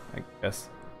one, I guess.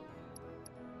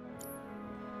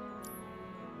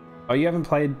 Oh, you haven't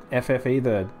played FF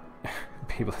either?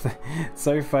 People, it's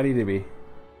so funny to me.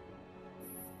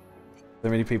 So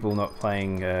many people not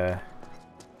playing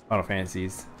Final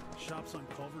Fantasies.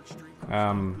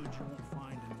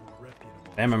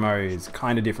 MMO is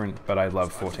kind of different, but I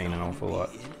love 14 an awful lot.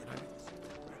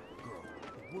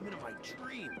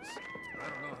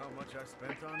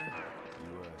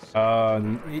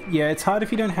 Yeah, it's hard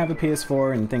if you don't have a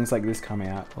PS4 and things like this come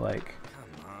out. Like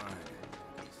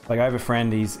I have a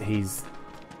friend, he's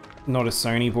not a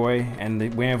Sony boy,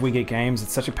 and whenever we get games,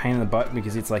 it's such a pain in the butt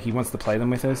because it's like he wants to play them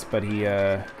with us, but he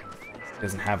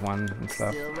doesn't have one and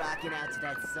stuff. Still rocking out to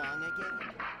that song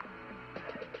again?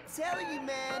 Telling you,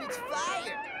 man, it's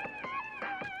fire.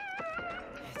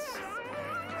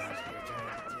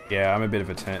 Yeah, I'm a bit of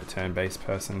a turn-based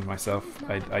person myself.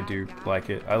 I do like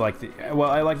it. I like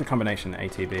the combination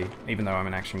ATB, even though I'm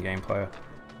an action game player.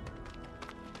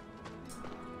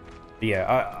 But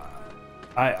yeah,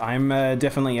 I'm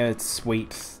definitely a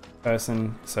sweet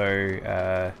person, so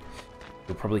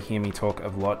you'll probably hear me talk a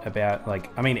lot about,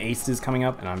 like, I mean, Easter's coming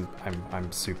up, and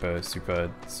I'm super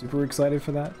excited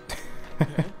for that.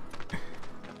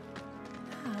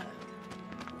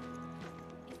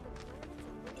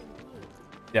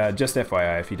 Yeah, just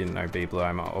FYI, if you didn't know Beebler,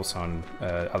 I'm also on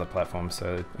other platforms,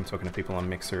 so I'm talking to people on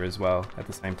Mixer as well at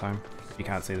the same time. If you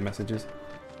can't see the messages.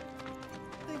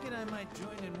 Thinking I might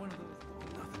join in one of those.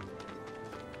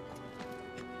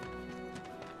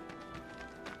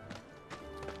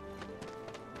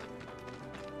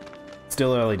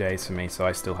 Still early days for me, so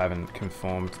I still haven't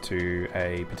conformed to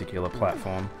a particular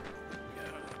platform.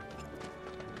 It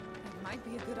might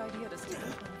be a good idea to stay.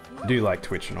 I do like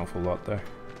Twitch an awful lot, though.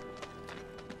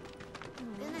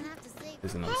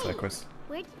 There's another side quest.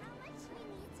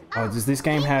 Oh, does this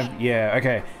game have... Yeah,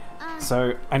 okay.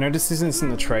 So, I noticed this isn't in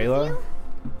the trailer.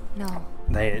 No.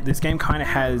 This game kind of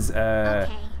has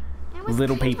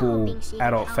little people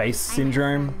adult face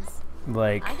syndrome.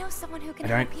 Like, I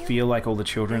don't feel like all the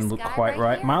children look quite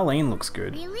right. Marlene looks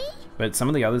good. But some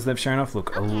of the others they've shown off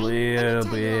look a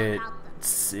little bit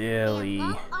silly.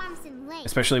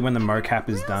 Especially when the mocap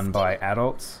is done by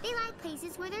adults. They like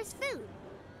places where there's food.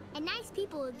 And nice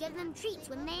people will give them treats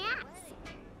when they ask.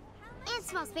 And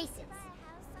small spaces.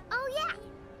 Oh yeah,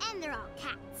 and they're all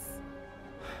cats.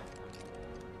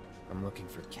 I'm looking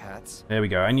for cats. There we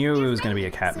go. I knew it was going to be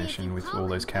a cat mission with all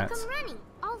those cats.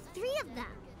 All 3 of them.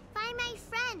 Find my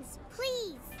friends,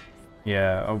 please.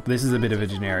 Yeah, oh, this is a bit of a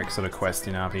generic sort of quest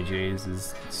in RPGs,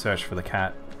 is search for the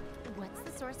cat. What's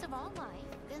the source of all life?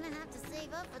 Gonna have to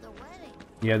save up for the wedding.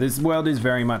 Yeah, this world is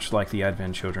very much like the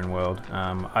Advent Children world.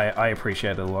 I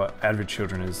appreciate it a lot. Advent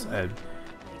Children is...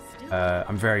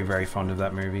 I'm very fond of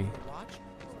that movie.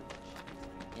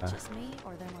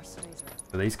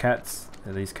 Are these cats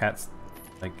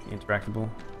like interactable?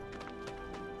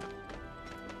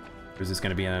 Or is this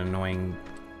going to be an annoying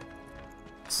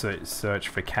search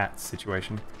for cats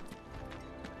situation?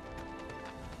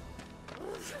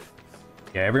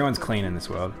 Yeah, everyone's clean in this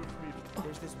world.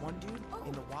 There's this one dude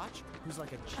in the watch who's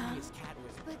like a genius cat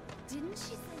wizard. But didn't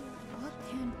she say what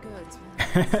canned goods?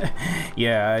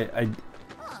 Yeah,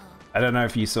 I don't know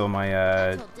if you saw my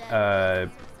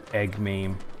egg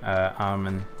meme,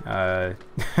 almond. I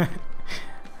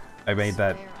made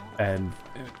that, and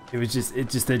they're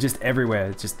just everywhere.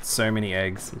 It's just so many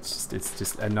eggs. It's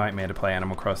just a nightmare to play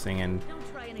Animal Crossing, and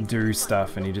do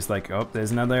stuff and you're just like, oh,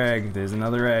 there's another egg, there's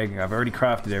another egg. I've already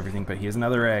crafted everything, but here's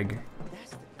another egg.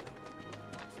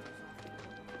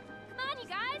 Come on, you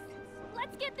guys.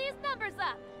 Let's get these numbers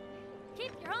up.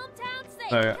 Keep your hometown safe.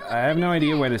 So I have no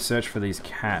idea where to search for these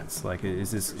cats. Like,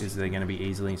 is they going to be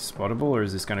easily spottable, or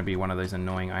is this going to be one of those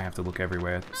annoying I have to look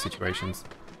everywhere situations?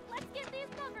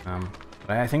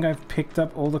 But I think I've picked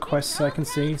up all the quests I can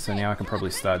see, so now I can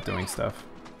probably start doing stuff.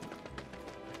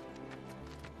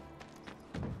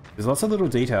 There's lots of little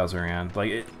details around.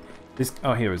 Like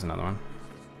oh, here is another one.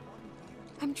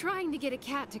 I'm trying to get a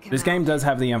cat to come This game out. does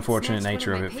have the unfortunate Snatched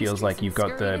nature one of of it my feels like pastries you've and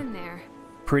got scurried the in there.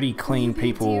 pretty clean Will you be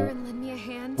a people dear and lend me a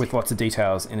hand? with lots of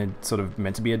details in a sort of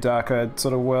meant to be a darker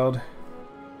sort of world.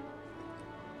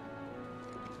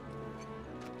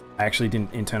 I actually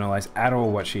didn't internalize at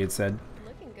all what she had said.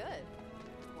 Looking good.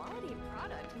 Quality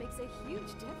product makes a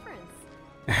huge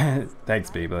difference. Thanks,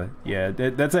 Bieber. Yeah,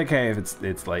 that's okay if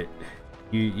it's late.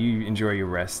 You enjoy your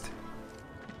rest.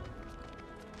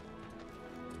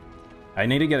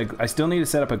 I still need to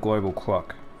set up a global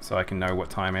clock so I can know what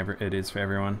time it is for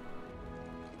everyone.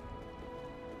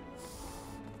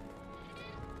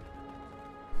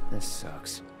 This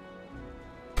sucks.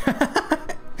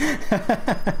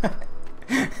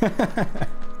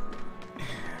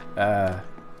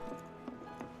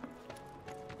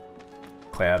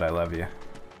 Cloud, I love you.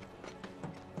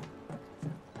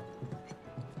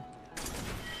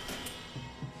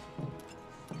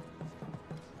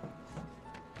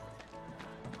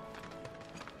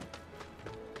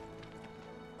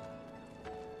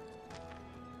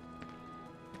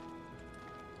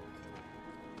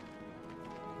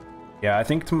 Yeah, I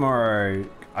think tomorrow,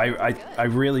 I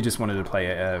really just wanted to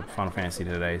play Final Fantasy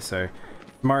today, so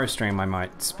tomorrow's stream I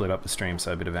might split up the stream,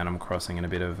 so a bit of Animal Crossing and a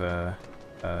bit of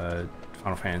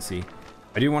Final Fantasy.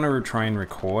 I do want to try and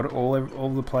record all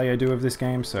the play I do of this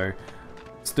game, so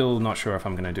still not sure if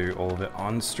I'm going to do all of it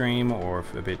on stream or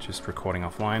if a bit just recording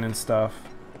offline and stuff.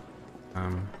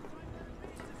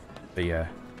 But yeah,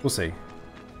 we'll see.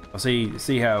 I'll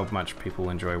see how much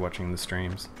people enjoy watching the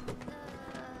streams.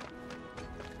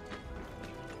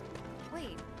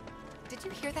 Did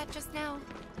you hear that just now?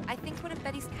 I think one of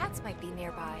Betty's cats might be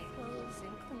nearby.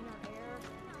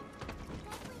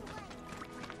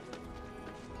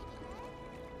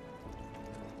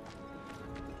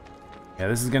 Yeah,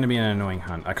 this is going to be an annoying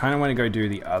hunt. I kind of want to go do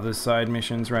the other side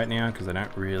missions right now because I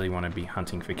don't really want to be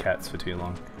hunting for cats for too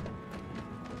long.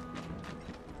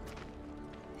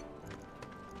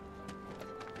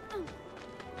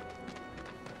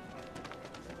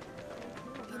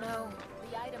 You know,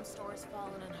 the item store's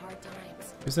fallen on hard times.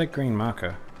 Where's that green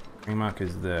marker? Green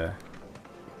marker's there.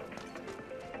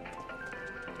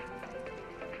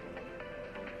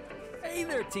 Hey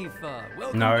there, Tifa.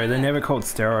 Welcome No, back. they're never called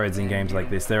steroids in games like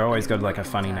this. They're always got like a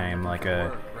funny name, like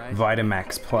a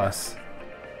Vitamax Plus.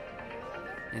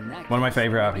 One of my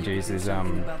favorite RPGs is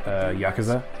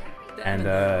Yakuza, and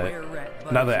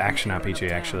another action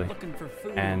RPG actually.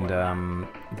 And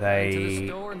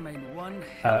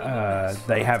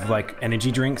they have like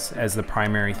energy drinks as the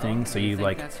primary thing. So you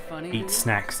like eat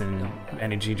snacks and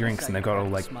energy drinks, and they've got all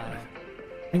like, I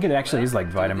think it actually is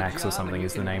like Vitamax or something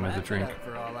is the name of the drink.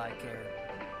 For all I care.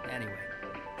 Anyway,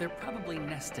 they're probably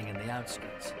nesting in the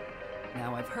outskirts.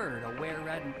 Now I've heard a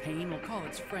were-rat in pain will call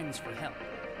its friends for help.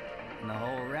 And the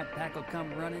whole rat pack will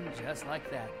come running just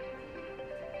like that.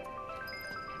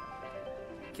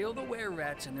 Kill the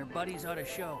were-rats and their buddies ought to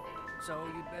show. So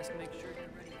you'd best make sure you're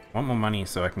ready. I want more money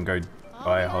so I can go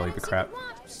buy a whole heap of crap.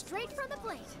 Straight from the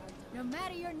plate. No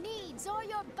matter your needs or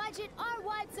your budget, our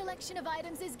wide selection of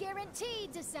items is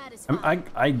guaranteed to satisfy.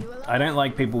 I don't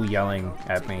like people yelling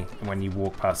at me when you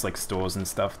walk past like stores and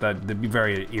stuff. That'd be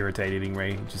very irritating.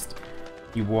 Where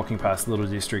you're walking past little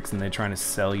districts and they're trying to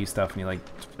sell you stuff, and you're like,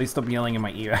 please stop yelling in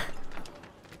my ear.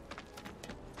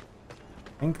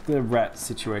 I think the rat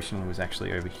situation was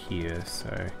actually over here,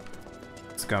 so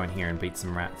let's go in here and beat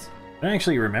some rats. I don't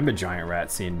actually remember giant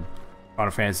rats in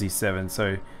Final Fantasy VII,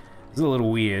 so it's a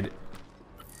little weird.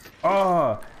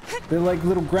 Oh, they're like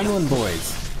little gremlin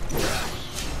boys.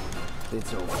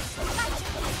 It's over.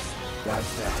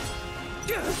 That's that.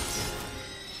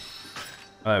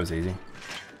 Oh, that was easy.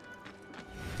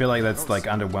 I feel like that's like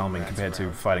underwhelming compared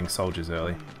to fighting soldiers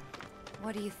early.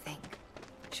 What do you think?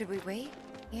 Should we wait?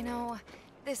 You know,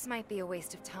 this might be a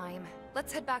waste of time.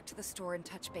 Let's head back to the store and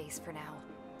touch base for now.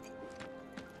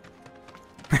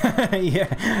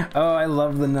 Yeah. Oh, I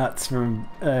love the nuts from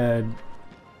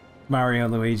Mario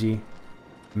and Luigi.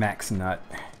 Max Nut.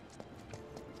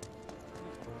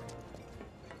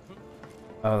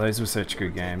 Oh, those were such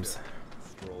good games.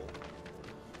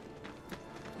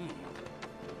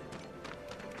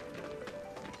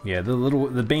 Yeah,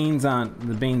 the beans aren't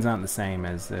the same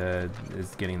as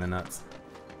getting the nuts.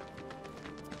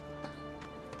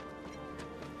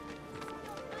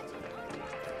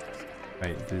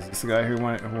 Wait, is this the guy who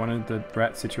wanted the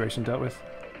rat situation dealt with?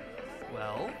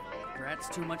 Well, rats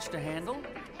too much to handle?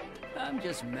 I'm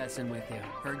just messing with you.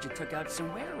 Heard you took out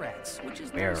some were-rats, which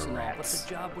is nice and all, but the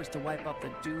job was to wipe out the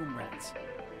doom rats.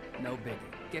 No biggie.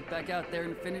 Get back out there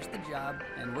and finish the job,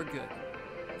 and we're good.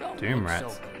 Don't Doom look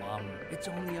rats. so glum. It's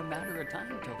only a matter of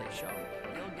time till they show.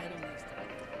 You'll get them this time.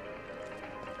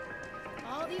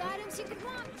 All the items you could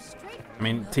want, straight. I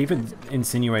mean, Tifa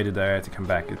insinuated that I had to come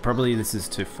back. Probably this is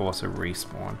to force a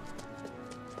respawn.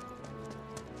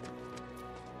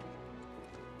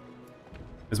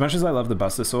 As much as I love the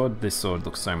Buster Sword, this sword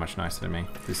looks so much nicer to me.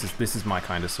 This is my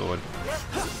kind of sword.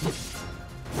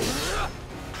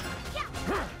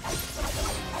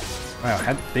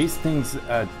 Wow, these things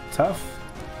are tough.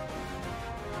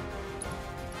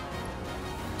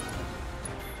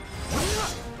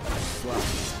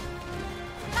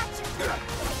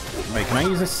 Wait, can I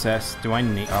use assess? Do I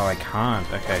need? Oh, I can't.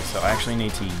 Okay, so I actually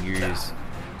need to use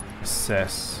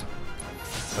assess.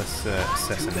 Let's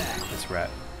assess this rat.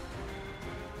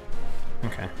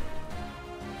 Okay.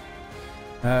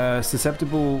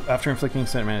 Susceptible, after inflicting a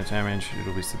certain amount of damage,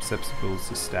 it'll be susceptible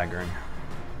to staggering.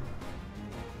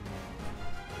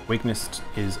 Weakness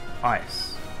is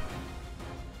ice.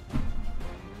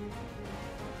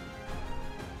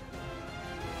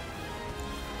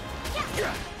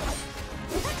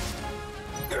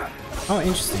 Oh,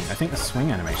 interesting. I think the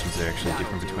swing animations are actually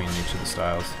different between each of the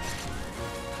styles.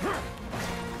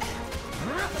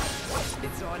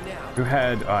 It's on now. Who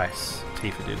had ice?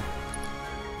 Tifa did.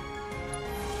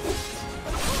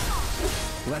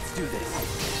 Let's do this.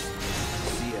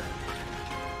 See ya.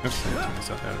 Oops, I took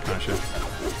myself out of punishment.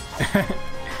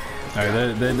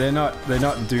 No, they're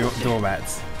not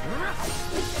doormats.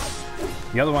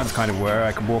 The other ones kind of were.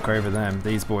 I could walk over them.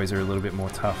 These boys are a little bit more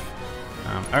tough.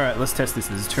 Alright, let's test this.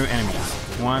 There's 2 enemies.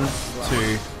 1,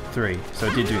 2, 3. So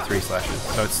it did do 3 slashes.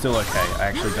 So it's still okay. I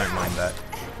actually don't mind that.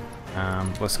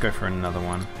 Let's go for another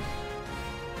one.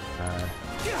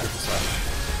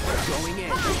 Going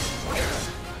in.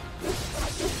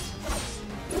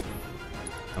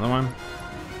 Another one.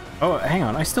 Oh, hang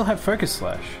on. I still have focus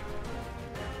slash.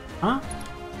 Huh?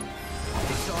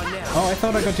 Oh, I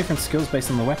thought I got different skills based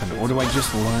on the weapon. Or do I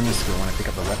just learn the skill when I pick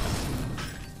up the weapon?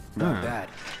 Not bad.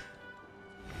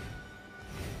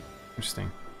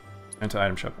 Interesting. Enter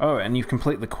item shop. Oh, and you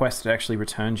complete the quest, it actually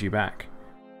returns you back.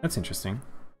 That's interesting.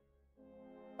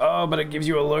 Oh, but it gives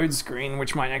you a load screen,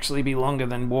 which might actually be longer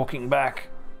than walking back.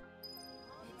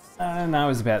 No,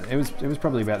 it was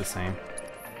probably about the same.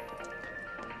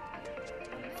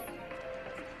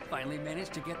 Finally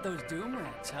managed to get those doom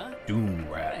rats, huh? Doom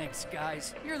rat. Thanks,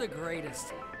 guys. You're the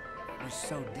greatest. We're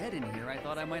so dead in here, I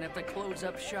thought I might have to close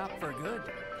up shop for good.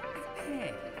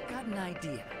 Hey, got an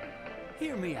idea.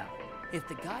 Hear me out. If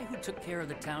the guy who took care of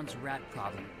the town's rat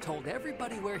problem told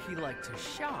everybody where he liked to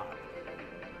shop,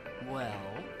 well,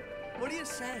 what do you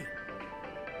say?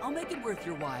 I'll make it worth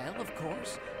your while, of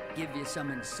course. Give you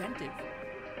some incentive.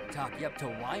 Talk you up to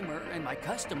Weimer and my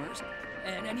customers,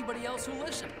 and anybody else who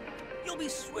listen. You'll be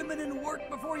swimming in work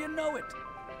before you know it.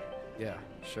 Yeah,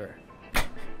 sure.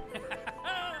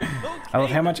 I love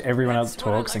how much everyone else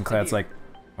talks and Cloud's like,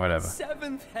 whatever.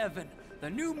 7th Heaven, the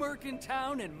new merc in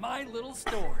town and my little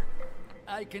store.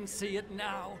 I can see it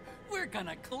now. We're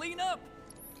gonna clean up.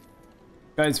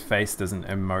 Guy's face doesn't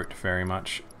emote very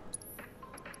much.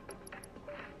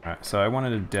 Alright, so I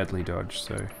wanted a deadly dodge,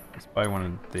 so let's buy one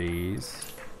of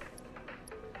these.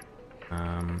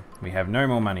 We have no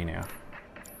more money now.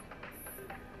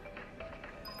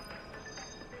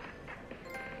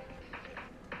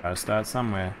 Gotta start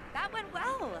somewhere. That went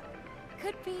well.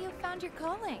 Could be you found your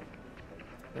calling.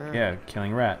 Yeah,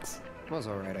 killing rats. Was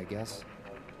alright, I guess.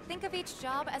 Think of each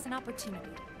job as an opportunity.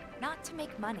 Not to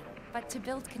make money, but to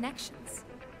build connections.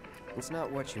 It's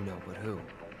not what you know, but who.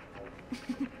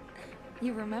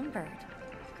 You remembered.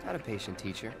 Not a patient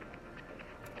teacher.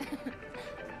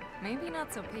 Maybe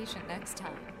not so patient next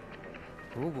time.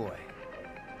 Oh boy.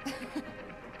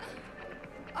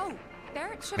 Oh,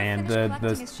 Barrett should Man, have finished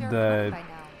collecting his share of money by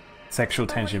now. Sexual So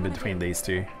what do tension you wanna between do? these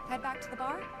two. Head back to the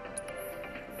bar?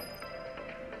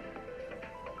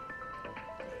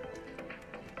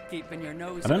 Keeping your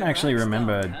nose I don't in the actually rats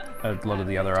remember down, huh? a lot of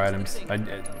the other items.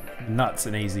 Nuts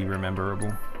and easy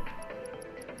rememberable.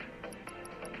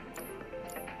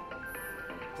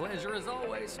 Pleasure as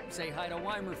always. Say hi to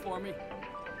Weimer for me.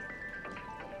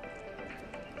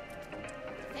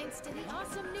 Thanks to the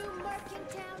awesome new merc in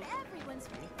town, everyone's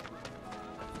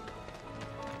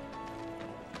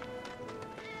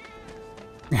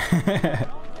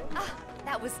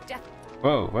That was death.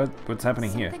 Whoa, what's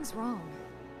happening here? Something's wrong.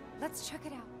 Let's check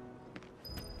it out.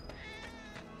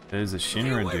 There's a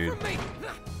Shinra dude.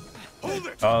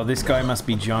 Oh, this guy must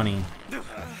be Johnny.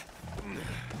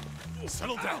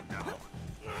 Settle down now.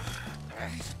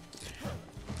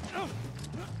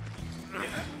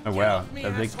 Oh wow,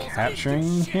 are they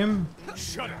capturing him?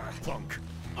 Shut up, punk.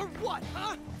 Or what,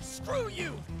 huh? Screw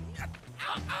you!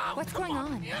 What's going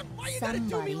on?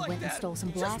 Somebody went and stole some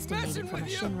blasting media from a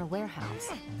Shinra warehouse.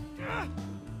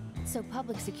 So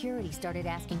public security started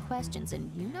asking questions,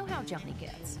 and you know how Johnny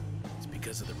gets. It's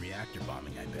because of the reactor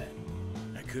bombing, I bet.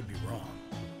 I could be wrong,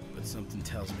 but something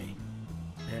tells me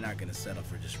they're not gonna settle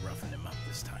for just roughing him up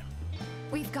this time.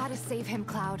 We've got to save him,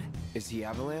 Cloud. Is he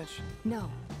Avalanche? No.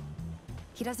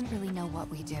 He doesn't really know what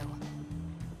we do.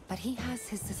 But he has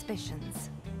his suspicions.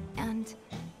 And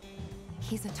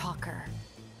he's a talker.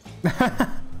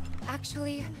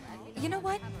 Actually, you know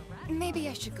what? Maybe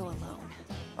I should go alone.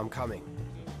 I'm coming.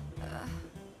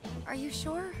 Are you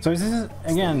sure? So is this,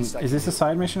 again, is this a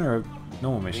side mission or a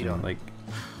normal mission? Like,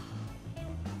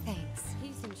 Thanks.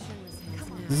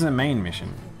 this is a main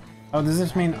mission. Oh, does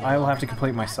this mean I will have to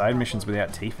complete my side missions without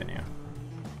Tifa now?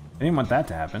 I didn't want that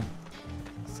to happen.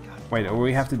 Wait, or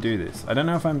we have to do this? I don't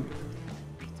know if I'm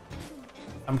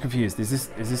confused. Is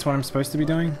this what I'm supposed to be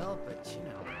doing?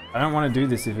 I don't want to do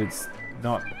this if it's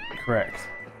not correct.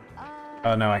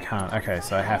 Oh no, I can't. Okay,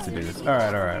 so I have to do this.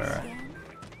 Alright.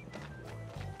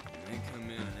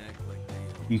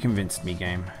 You convinced me,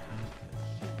 game.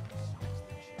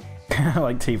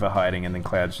 Like Tifa hiding and then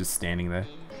Cloud's just standing there.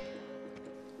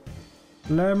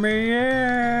 Let me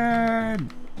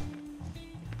in!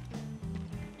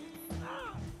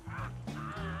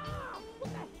 What the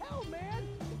hell, man?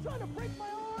 You trying to break my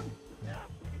arm?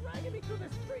 Dragging me through the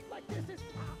street like this is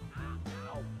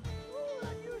cruel and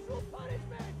unusual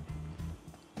punishment.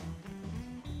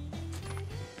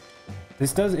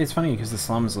 It's funny because the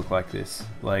slums look like this.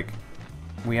 Like,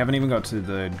 we haven't even got to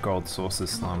the Gold Saucer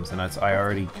slums, and I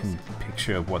already can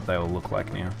picture what they'll look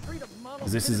like now.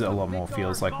 Because this is a lot more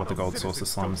feels like what the Gold Saucer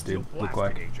slums did look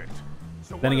like.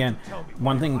 Then again,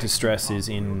 one thing to stress is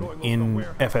in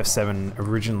FF7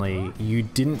 originally, you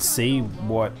didn't see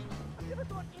what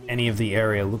any of the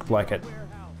area looked like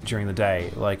during the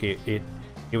day. Like it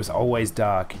was always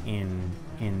dark in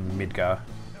Midgar.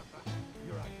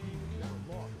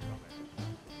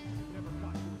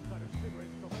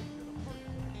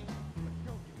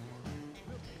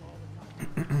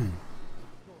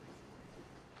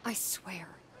 I swear,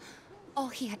 all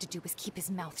he had to do was keep his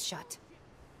mouth shut.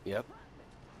 Yep.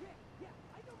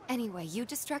 Anyway, you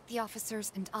distract the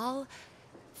officers and I'll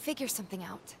figure something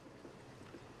out.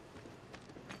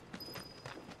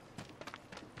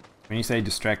 When you say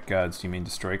distract guards, do you mean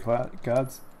destroy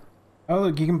guards? Oh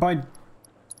look, you can buy...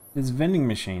 There's vending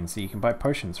machines that you can buy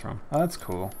potions from. Oh, that's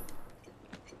cool.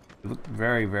 They look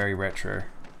very, very retro.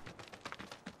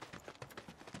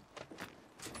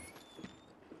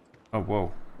 Oh,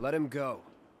 whoa. Let him go.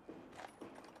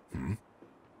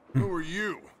 Who are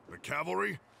you? The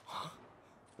cavalry? Huh?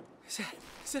 Is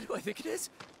that who I think it is?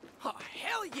 Oh,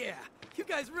 hell yeah! You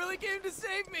guys really came to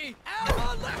save me!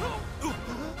 Ow! Oh,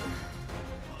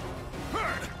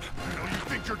 Hey! What do you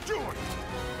think you're doing?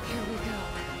 Here we go.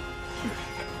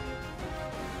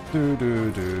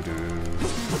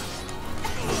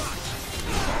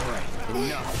 Alright,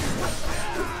 enough.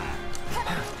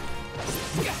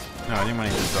 No, I didn't want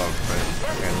to use the dog, but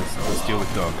okay, let's deal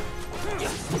with dog.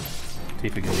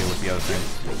 Tifa can deal with the other things.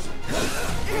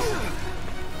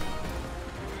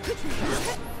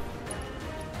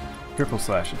 Triple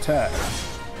slash attack.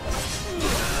 Nice.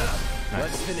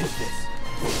 Let's finish this.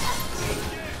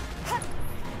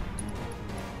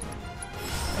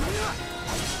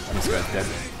 This guy's dead.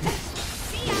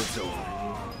 It's over.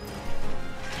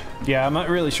 Yeah, I'm not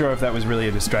really sure if that was really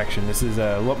a distraction. This is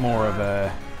a lot more of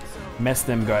a mess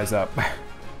them guys up.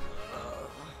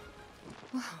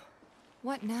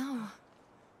 What now?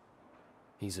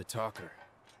 He's a talker.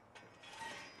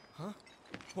 huh?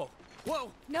 Whoa!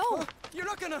 Whoa! No! You're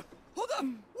not gonna... Hold up!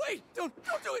 Wait! Don't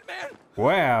do it, man!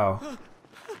 Wow.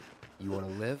 You want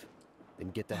to live?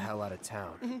 Then get the hell out of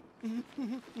town.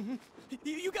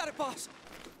 You got it, boss!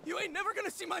 You ain't never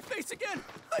gonna see my face again!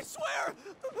 I swear!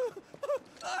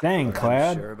 Dang,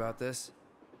 Cloud. Sure about this?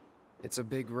 It's a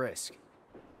big risk.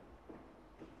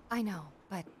 I know,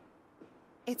 but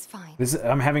it's fine.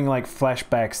 I'm having like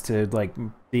flashbacks to like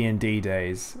D&D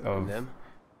days of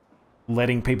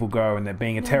letting people go and that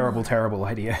being a terrible, terrible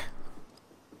idea.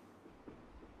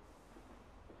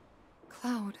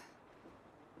 Cloud,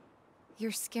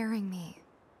 you're scaring me.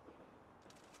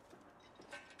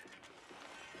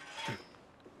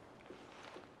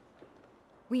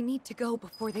 We need to go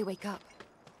before they wake up.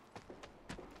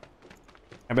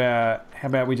 How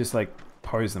about we just like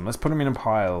pose them? Let's put them in a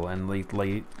pile and leave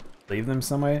them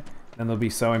somewhere. Then they'll be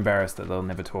so embarrassed that they'll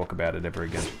never talk about it ever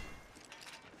again.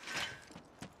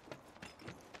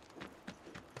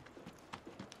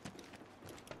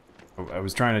 I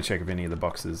was trying to check if any of the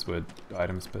boxes were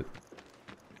items, but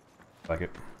like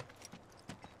it.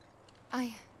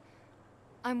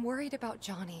 I'm worried about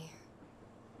Johnny.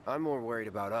 I'm more worried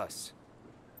about us.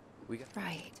 We got...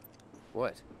 Right.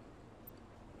 What?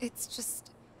 It's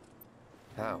just...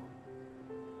 How?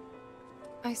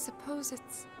 I suppose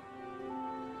it's...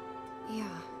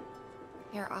 Yeah.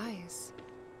 Your eyes.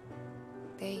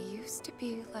 They used to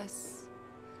be less...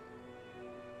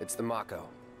 It's the Mako.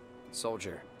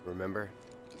 Soldier, remember?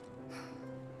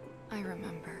 I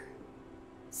remember.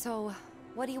 So,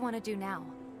 what do you want to do now?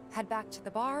 Head back to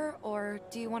the bar, or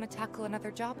do you want to tackle another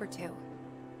job or two?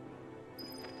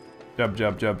 Job.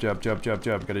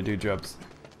 Gotta do jobs.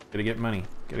 Gotta get money.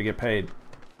 Gotta get paid.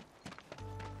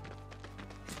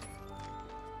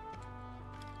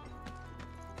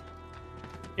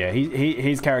 Yeah,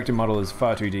 his character model is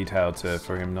far too detailed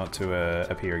for him not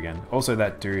to appear again. Also,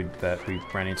 that dude that we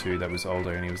ran into that was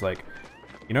older, and he was like,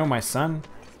 "You know my son?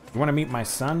 You want to meet my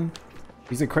son?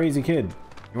 He's a crazy kid.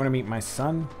 You want to meet my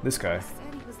son? This guy."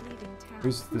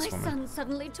 Who's this woman? My son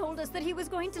suddenly told us that he was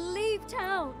going to leave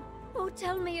town. Oh,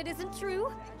 tell me it isn't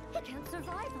true. He can't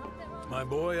survive out there on... My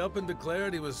boy up and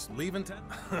declared he was leaving town.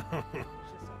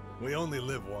 We only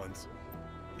live once.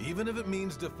 Even if it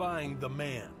means defying the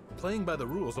man. Playing by the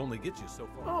rules only gets you so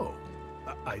far. Oh,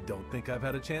 I don't think I've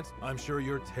had a chance. I'm sure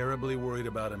you're terribly worried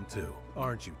about him too,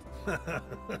 aren't you?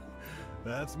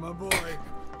 That's my boy.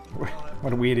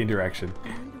 What a weird interaction.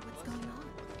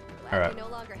 Alright,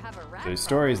 so the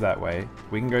story is that way.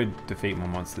 We can go defeat more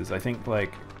monsters. I think,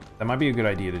 like, that might be a good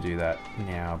idea to do that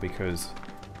now, because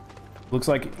it looks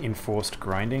like enforced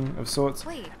grinding of sorts.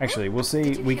 Wait, actually, we'll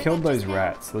see. We killed those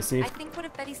rats. Let's see if... I think one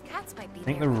of Betty's cats might be I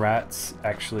think the rats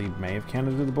actually may have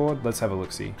counted to the board. Let's have a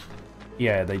look-see.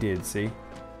 Yeah, they did, see?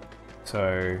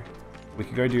 So, we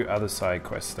could go do other side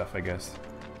quest stuff, I guess.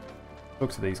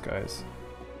 Talk to these guys.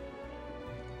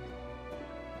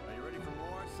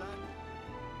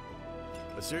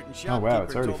 Oh wow,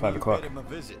 it's already 5 o'clock.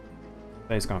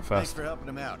 Day's gone fast. Thanks for helping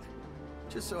him out.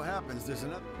 Just so happens there's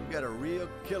we've got a real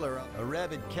killer, a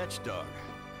rabid catch dog.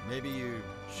 Maybe you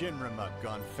Shinra muck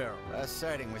gone feral. Last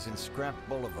sighting was in Scrap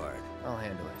Boulevard. I'll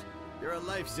handle it. You're a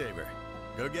lifesaver.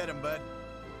 Go get him, bud.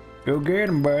 Go get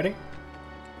him, buddy.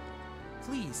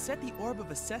 Please set the orb of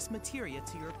assess materia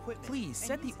to your equipment. Please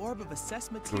set the orb of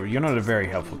assess materia. Ooh, you're not a very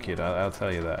helpful kid, I'll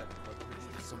tell you that.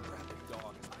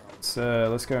 So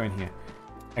let's go in here.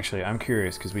 Actually, I'm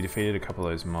curious because we defeated a couple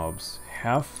of those mobs.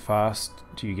 How fast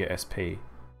do you get SP?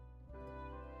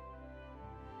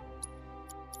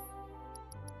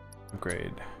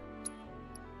 Upgrade.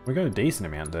 We got a decent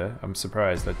amount there. I'm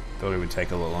surprised. I thought it would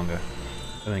take a little longer.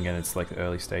 But then again, it's like the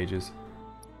early stages.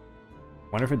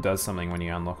 Wonder if it does something when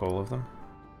you unlock all of them.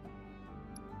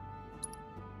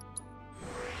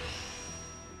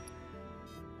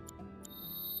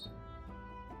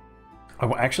 I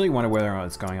actually wonder whether or not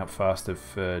it's going up faster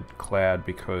for Cloud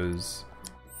because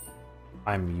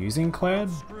I'm using Cloud.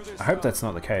 I hope that's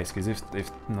not the case, because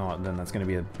if not, then that's going to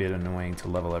be a bit annoying to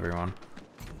level everyone.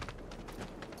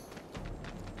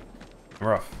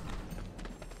 We're off.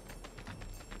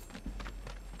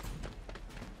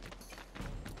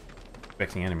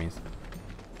 Expecting enemies.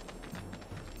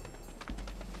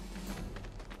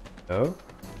 Oh?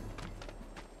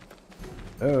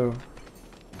 Oh.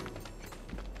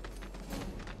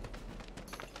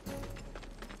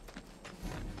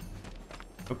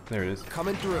 Oh, there it is.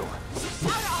 Coming through.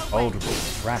 Old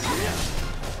rat.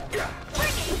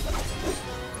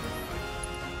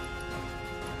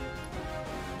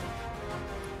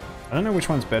 I don't know which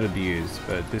one's better to use,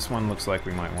 but this one looks like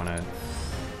we might want to...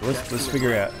 Let's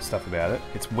figure out stuff about it.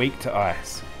 It's weak to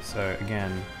ice, so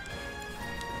again...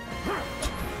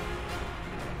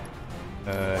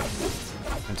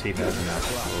 Antifa has enough.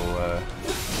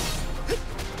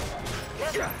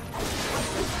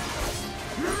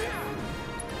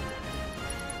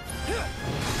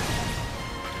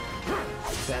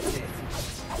 That's it.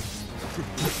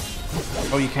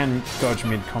 Oh, you can dodge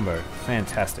mid-combo.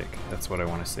 Fantastic. That's what I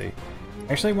want to see.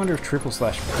 Actually, I wonder if triple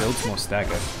slash builds more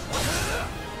stagger.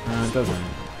 No, it doesn't.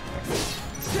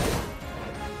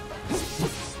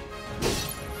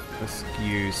 Let's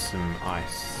use some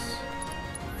ice.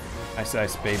 Ice,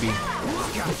 ice, baby.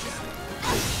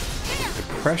 The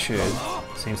pressure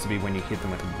seems to be when you hit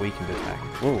them with a weakened attack.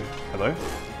 Whoa, hello?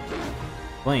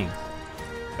 Fling.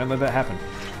 Don't let that happen.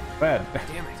 Bad.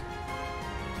 Damn it.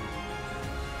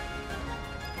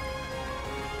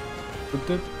 A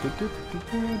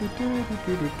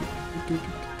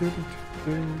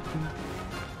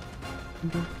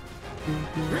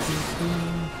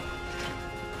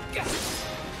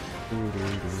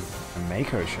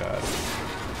Mako shard.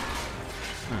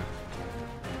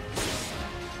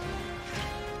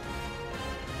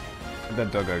 Where'd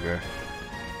that doggo go?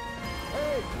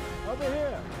 Hey, over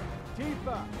here!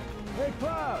 Tifa! Hey,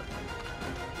 Cloud!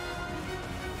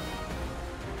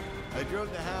 I drove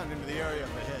the Hound into the area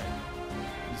up ahead.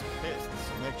 He's pissed,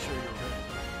 so make sure you're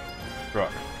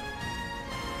ready. Right.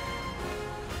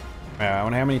 Yeah, I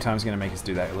wonder how many times he's gonna make us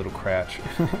do that little crouch.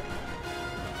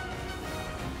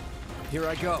 Here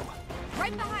I go.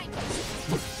 Right behind you.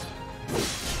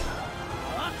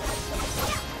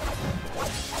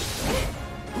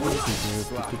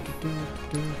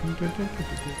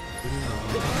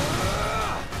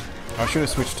 I should have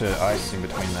switched to ice in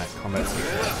between that combat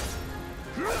sequence.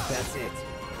 That's it.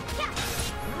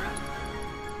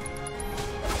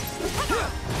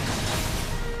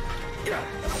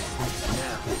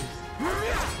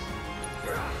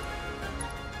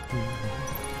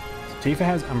 Tifa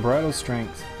has Unbridled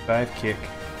Strength, Dive Kick,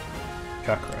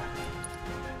 Chakra.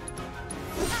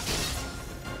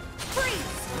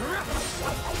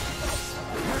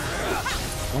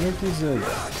 I wonder if there's a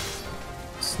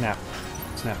snap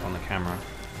on the camera.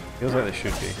 Feels like there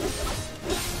should be.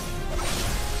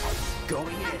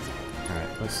 Going in.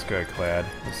 Alright, let's go Cloud.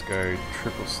 Let's go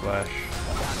triple slash.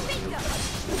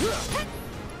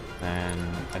 And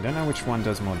I don't know which one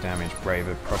does more damage.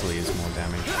 Braver probably is more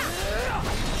damage.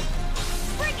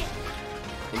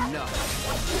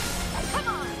 Enough. Come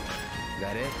on. Is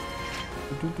that it?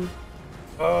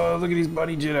 Oh, look at his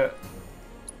body jitter.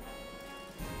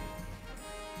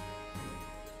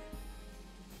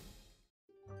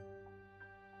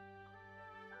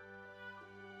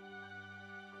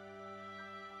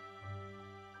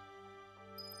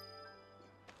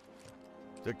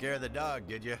 Took care of the dog,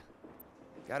 did you?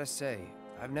 Gotta say,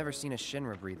 I've never seen a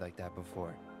Shinra breed like that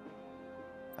before.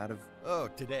 Out of... Oh,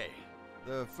 today.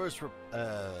 The first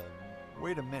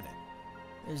wait a minute.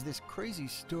 There's this crazy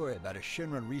story about a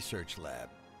Shinra research lab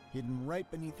hidden right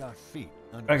beneath our feet.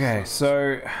 Okay,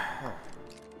 so... Oh,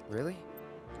 really?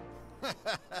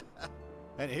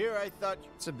 And here I thought...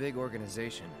 It's a big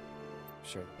organization.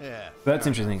 Sure. Yeah. That's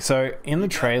interesting. So, in the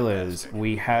trailers,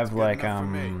 we have like, a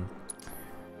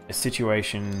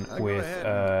situation with,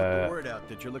 word out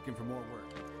that you're looking for more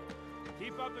work.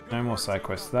 no more side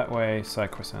quests that way, side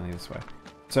quests only this way.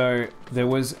 So, there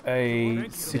was a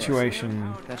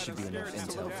situation That should be enough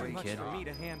intel for you, kid.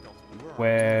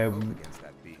 where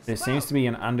there seems to be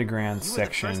an underground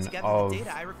section of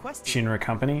Shinra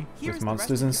Company with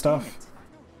monsters and stuff,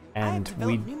 and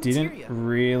we didn't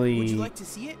really...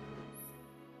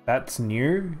 That's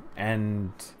new,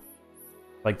 and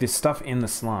like there's stuff in the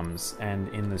slums and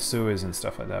in the sewers and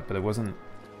stuff like that, but it wasn't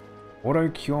auto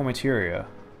cure materia.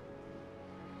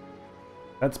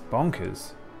 That's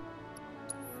bonkers.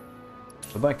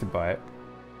 I'd like to buy it.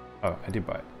 Oh, I did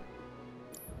buy it.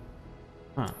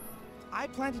 Huh. I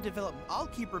plan to develop. I'll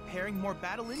keep preparing more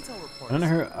battle intel reports. I don't know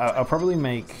who. I'll probably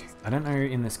make. I don't know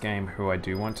in this game who I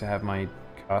do want to have my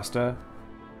caster.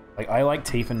 Like I like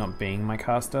Tifa not being my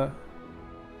caster.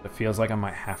 It feels like I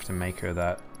might have to make her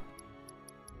that.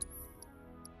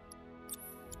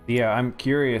 Yeah, I'm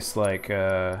curious. Like,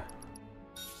 cast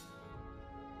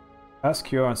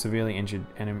cure on severely injured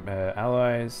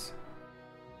allies.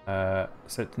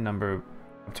 Set number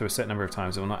up to a set number of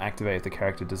times. It will not activate if the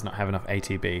character does not have enough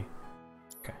ATB.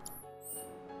 Okay,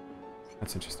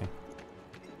 that's interesting.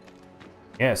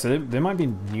 Yeah, so there might be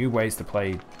new ways to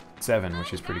play 7,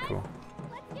 which is pretty cool.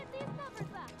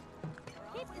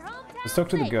 Let's talk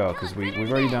to the girl because we've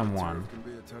already done one.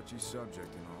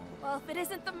 Well, if it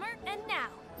isn't the and now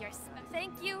you're.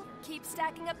 Thank you. Keep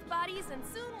stacking up the bodies, and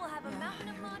soon we'll have a mountain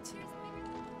of monsters.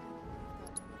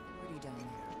 What are you doing?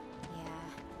 Yeah.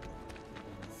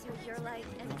 So you're like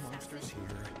an monsters here.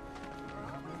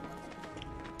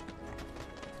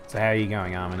 So how are you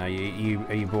going, Armin? Are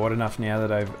you bored enough now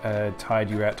that I've tied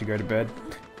you out to go to bed?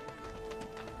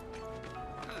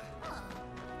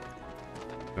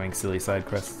 Doing silly side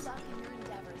quests.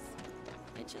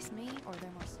 It's just me, or there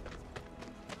more.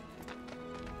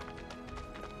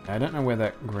 I don't know where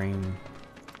that green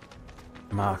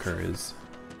marker is.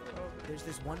 There's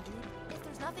this one dude. If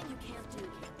there's nothing you can't do,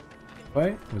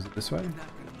 Wait, was it this way?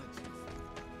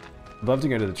 I'd love to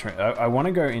go to the train. I want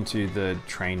to go into the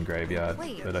train graveyard,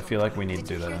 Wait, but I feel like we need to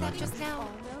do that hear in that that just now?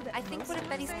 I think one of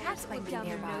Betty's cats might be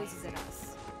nearby.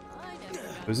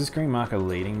 Was this green marker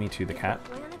leading me to the cat?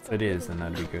 If it is, then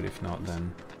that'd be good. If not,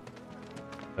 then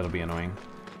that'll be annoying.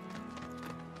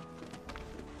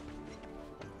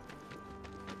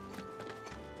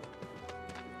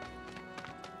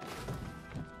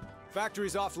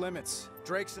 Factory's off limits.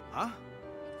 Drake's... Huh?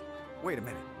 Wait a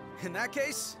minute. In that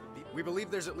case, we believe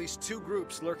there's at least 2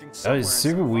 groups lurking That somewhere. is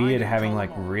super weird having like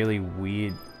really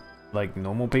weird, like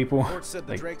normal people,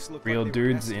 like real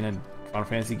dudes in a Final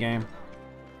Fantasy game.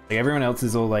 Like everyone else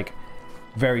is all like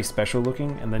very special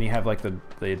looking, and then you have like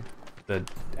the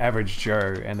average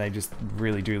Joe, and they just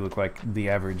really do look like the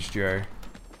average Joe.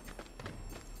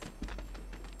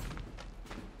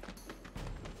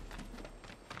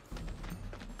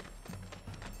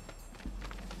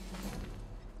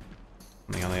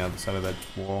 Something on the other side of that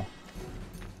wall.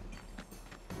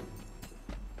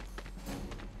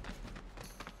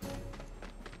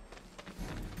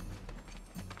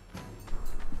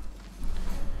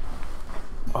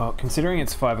 Oh, considering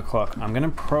it's 5 o'clock, I'm gonna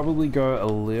probably go a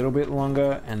little bit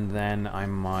longer, and then I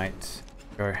might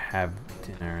go have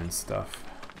dinner and stuff.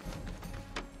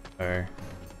 So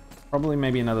probably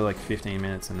maybe another like 15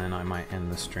 minutes, and then I might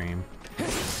end the stream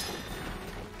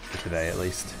for today at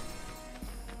least.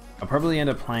 I'll probably end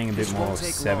up playing a bit more of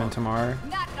 7 tomorrow.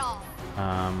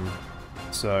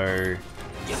 So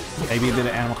maybe a bit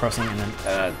of Animal Crossing, and then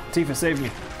Tifa, save me.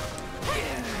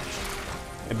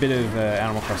 A bit of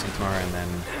Animal Crossing tomorrow, and then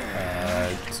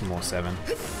some more 7.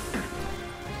 Let's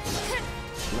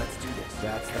do this.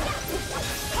 That's that.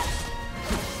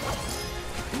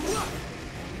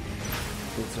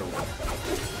 It's over.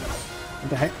 What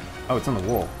the heck? Oh, it's on the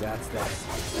wall. That's that.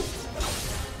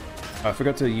 Oh, I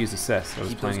forgot to use assess. I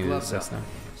was planning to use assess now.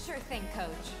 Sure thing, Coach.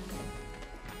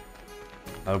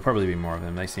 There'll probably be more of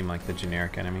them. They seem like the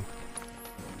generic enemy.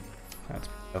 That's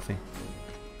healthy.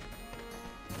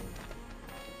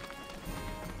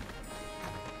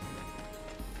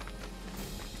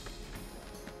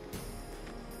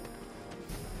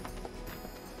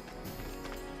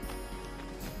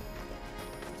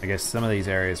 I guess some of these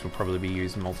areas will probably be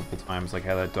used multiple times, like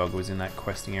how that dog was in that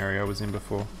questing area I was in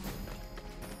before.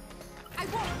 I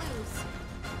won't lose.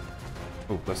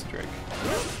 Oh, bless the Drake.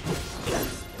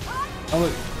 Oh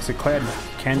look, so Cloud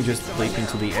can just leap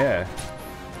into the air.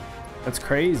 That's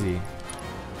crazy.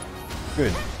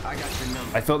 Good.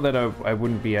 I thought that I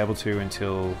wouldn't be able to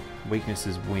until weakness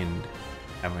is wind.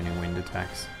 Have any wind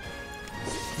attacks. I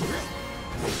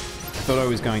thought I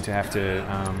was going to have to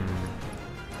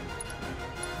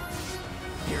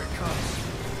Here it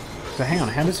comes. So hang on,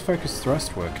 how does focus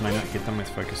thrust work? Can I not hit them with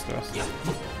focus thrust?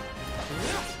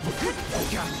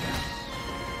 Gotcha.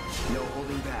 No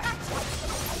holding back.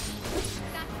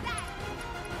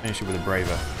 Finish it with a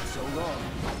braver. So long.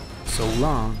 So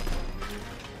long.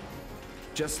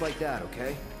 Just like that,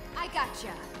 okay? I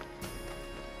gotcha.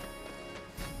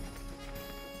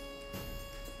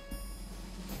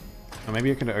 Or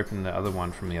maybe I could open the other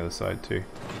one from the other side too.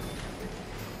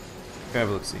 Go have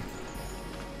a look see.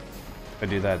 If I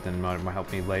do that, then it might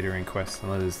help me later in quests,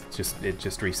 unless it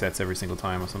just resets every single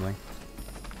time or something.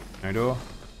 No door.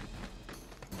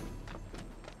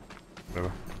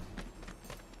 Whatever.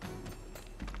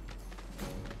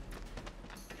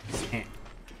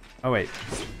 Oh wait,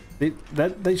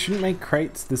 they shouldn't make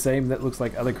crates the same that looks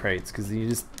like other crates, because you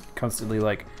just constantly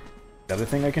like the other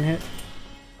thing I can hit.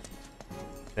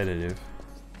 Repetitive.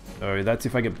 So that's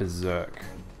if I get Berserk.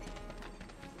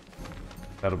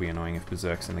 That'll be annoying if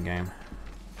Berserk's in the game.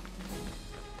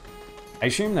 I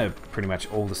assume that pretty much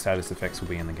all the status effects will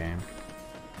be in the game.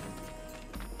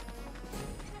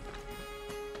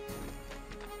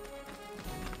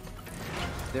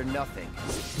 They're nothing.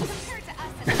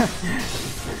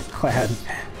 Glad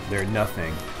they're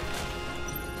nothing.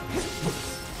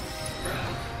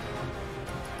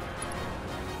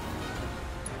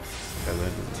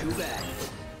 Too bad.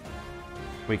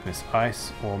 Weakness,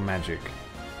 ice or magic?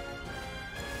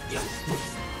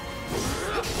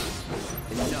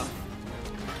 Enough.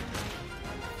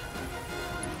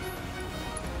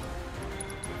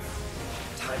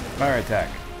 Fire attack.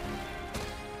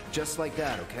 Just like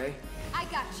that, okay? I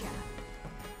gotcha.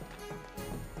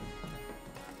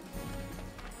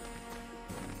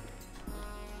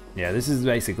 Yeah, this is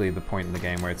basically the point in the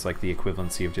game where it's like the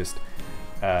equivalency of just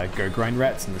go grind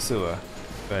rats in the sewer,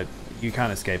 but you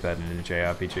can't escape that in a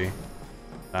JRPG.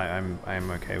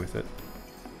 I'm okay with it.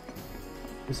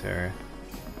 This area.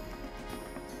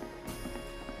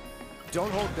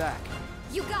 Don't hold back.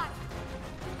 You got it.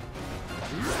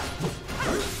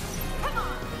 Come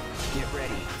on. Get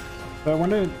ready. But I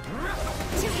wonder. Too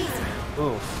easy.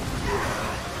 Oh.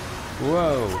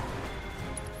 Whoa.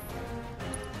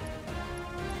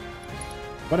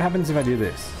 What happens if I do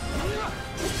this?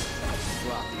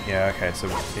 Yeah, okay, so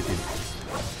it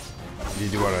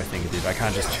did do what I think it did. I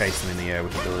can't just chase them in the air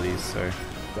with abilities, so.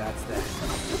 That's that.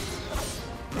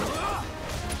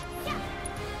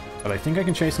 But I think I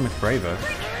can chase them with Braver.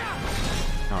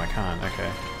 No, I can't.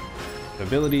 Okay. The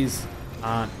abilities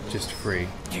aren't just free.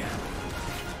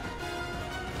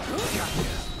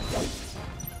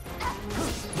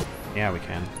 Yeah, we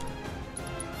can.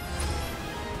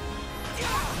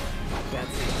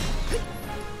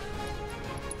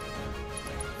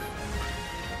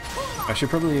 I should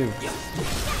probably have...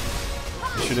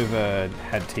 I should have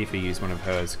had Tifa use one of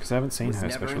hers, because I haven't seen her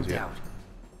specials yet.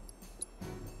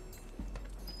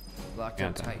 Locked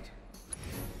up tight.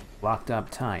 Locked up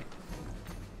tight.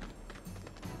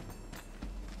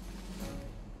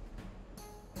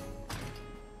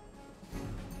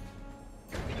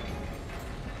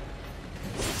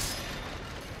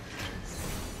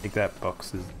 I think that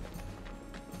box is...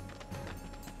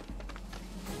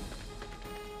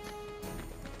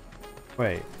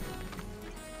 Wait.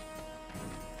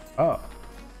 Oh.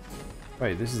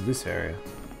 Wait, this is this area.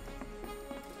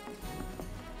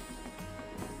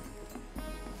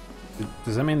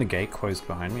 Does that mean the gate closed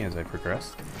behind me as I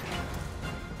progressed?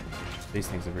 These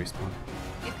things have respawned.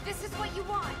 If this is what you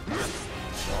want.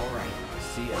 Alright,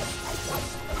 see ya.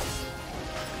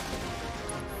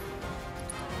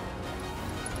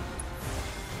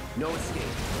 No escape.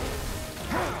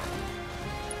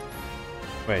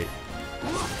 Wait.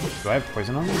 Do I have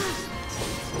poison on me?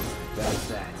 That's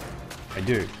that. I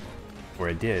do. Or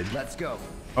I did. Let's go.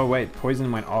 Oh wait,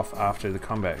 poison went off after the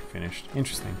combat finished.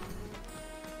 Interesting.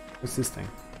 What's this thing?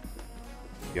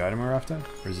 The item we're after?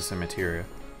 Or is this a materia?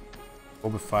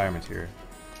 Orb of fire materia.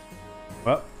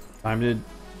 Well, time to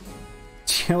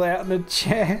chill out in the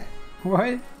chair.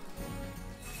 What?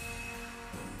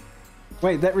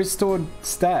 Wait, that restored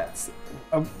stats.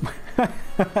 Oh.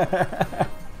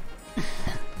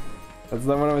 That's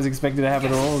not what I was expecting to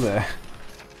happen at all there.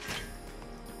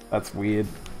 That's weird.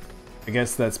 I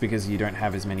guess that's because you don't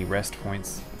have as many rest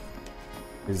points.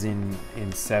 As in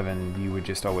 7, you would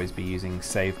just always be using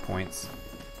save points.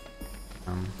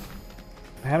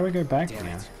 How do I go back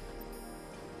now?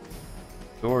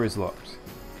 Door is locked.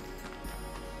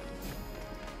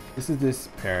 This is this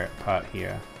part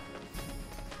here.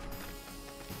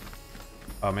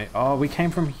 Oh, oh, we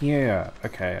came from here.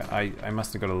 Okay, I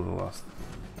must have got a little lost.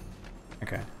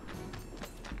 Okay.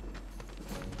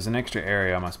 There's an extra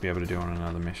area I must be able to do on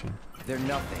another mission. They're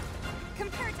nothing.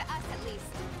 Compared to us, at least.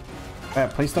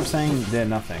 Please stop saying they're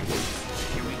nothing.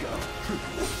 Here we go.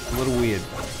 A little weird.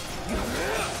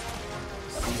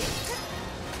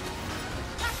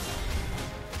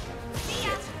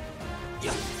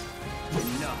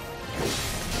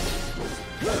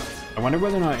 I wonder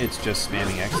whether or not it's just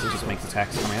spamming X that just makes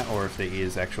attacks come out, or if there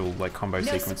is actual like combo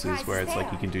sequences where it's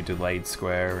like you can do delayed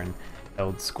square and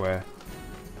held square.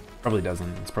 Probably doesn't.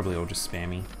 It's probably all just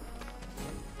spammy.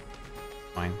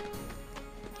 Fine.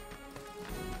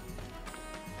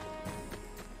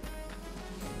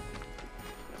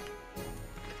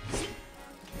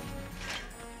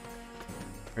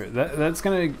 It's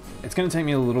gonna take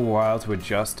me a little while to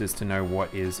adjust as to know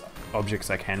what is objects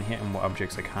I can hit and what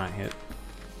objects I can't hit.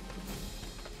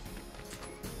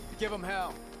 Give him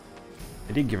hell.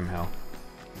 I did give him hell.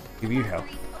 Give you hell.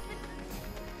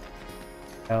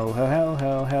 Hell, hell,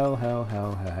 hell, hell, hell, hell,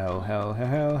 hell, hell, hell, hell,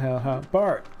 hell, hell, hell.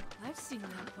 Bart! I've seen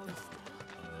that post.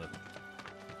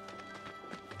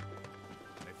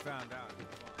 They found out.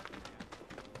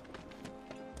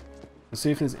 Let's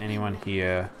see if there's anyone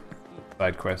here.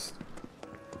 Side quest.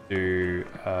 Do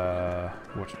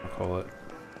whatchamacallit?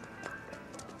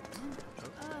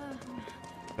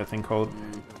 That thing called?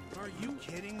 Are you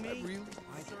kidding me?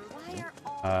 Why are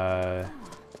all...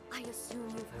 I assume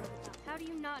you've heard. How do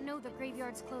you not know the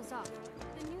graveyard's closed off?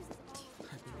 The news is...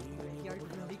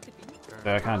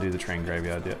 I can't do the train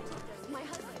graveyard yet.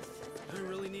 I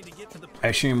really need to get to the... I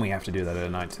assume we have to do that at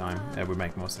night time. That would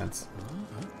make more sense.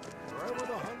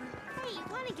 Hey, you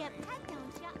wanna get pet,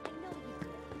 don't ya? I know you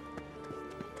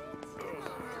do.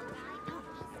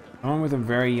 Someone with a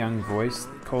very young voice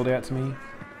called out to me.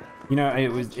 You know,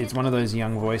 it's one of those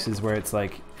young voices where it's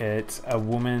like, it's a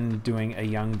woman doing a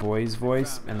young boy's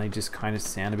voice, and they just kind of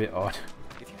sound a bit odd.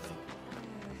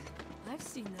 I've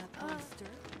seen that poster.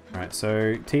 Alright,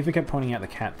 so Tifa kept pointing out the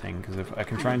cat thing, because if I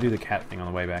can try and do the cat thing on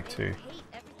the way back too.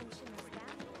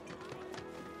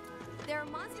 There are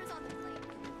monsters on the plane.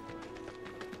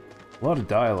 A lot of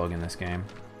dialogue in this game.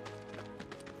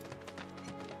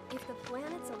 If the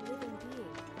planet's a living being,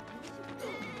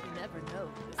 You never know.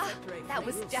 That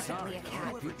was definitely a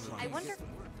cat. I wonder...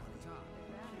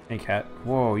 Hey cat.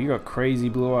 Whoa, you got crazy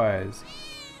blue eyes.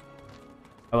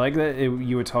 I like that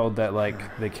you were told that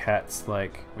like the cats,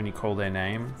 like when you call their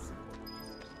name,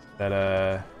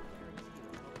 that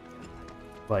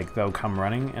like they'll come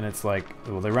running, and it's like,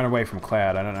 well, they run away from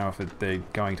Cloud. I don't know if they're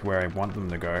going to where I want them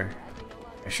to go.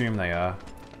 I assume they are.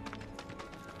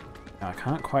 Now, I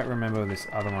can't quite remember this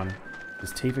other one.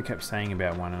 Because Tifa kept saying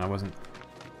about one and I wasn't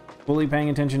fully paying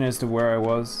attention as to where I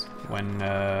was when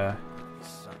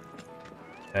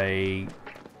they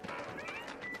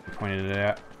pointed it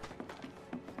out.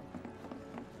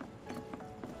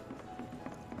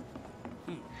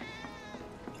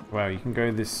 Wow, you can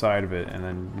go this side of it and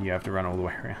then you have to run all the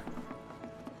way around.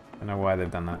 I don't know why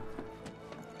they've done that.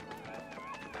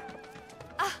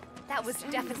 Ah, that was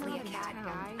definitely a cat.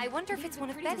 I wonder if it's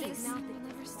one of Betty's.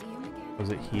 Was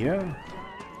it here?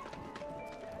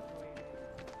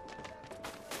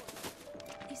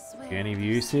 Do any of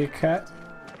you see a cat?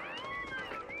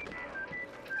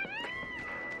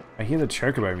 I hear the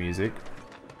chocobo music.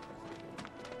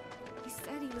 He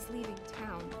said he was leaving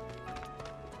town.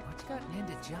 What's gotten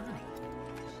into Johnny?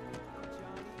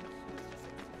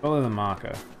 Follow the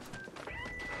marker.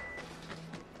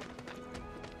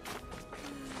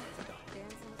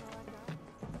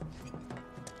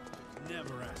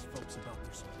 Never ask folks about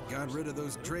their supplies. Got rid of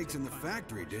those drakes in the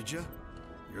factory, did you?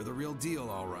 You're the real deal,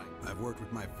 all right. I've worked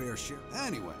with my fair share.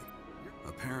 Anyway,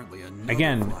 apparently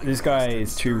again, this guy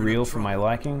is too real for my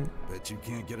liking. Bet you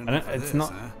can't get I enough don't, of it's this,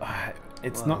 not. huh?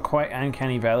 It's not quite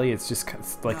Uncanny Valley. It's just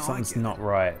like No, something's not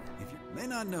right. If you may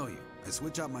not know you, I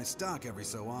switch out my stock every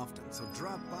so often, so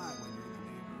drop by when you're in the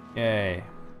neighborhood. Yay.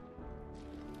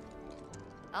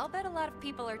 I'll bet a lot of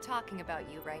people are talking about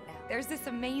you right now. There's this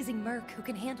amazing merc who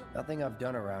can handle... Nothing I've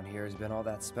done around here has been all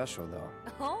that special, though.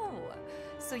 Oh,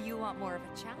 so you want more of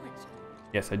a challenge?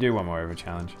 Yes, I do want more of a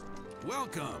challenge.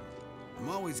 Welcome. I'm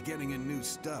always getting in new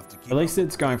stuff to keep. At least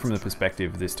it's going from the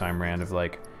perspective this time round of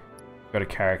like, got a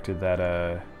character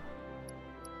that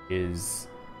is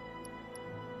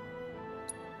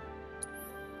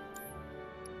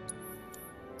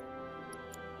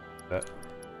that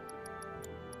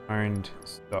owned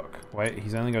stock. Wait,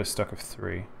 he's only got a stock of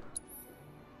 3.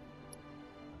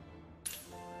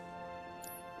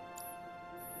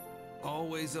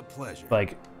 Always a pleasure.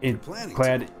 Like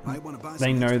Cloud,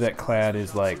 they know that Cloud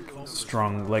is like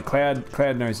strong. Like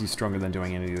Cloud knows he's stronger than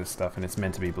doing any of this stuff, and it's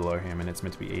meant to be below him, and it's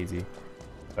meant to be easy.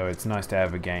 So it's nice to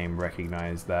have a game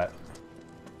recognize that.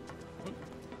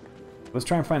 Let's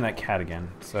try and find that cat again.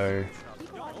 So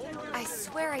I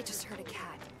swear I just heard a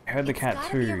cat. I heard the cat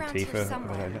too,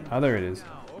 Tifa. Oh, there it is.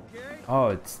 Oh,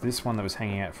 it's this one that was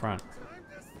hanging out front.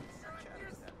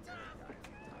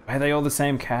 Why are they all the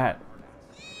same cat?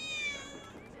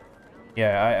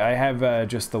 Yeah, I have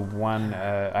just the one.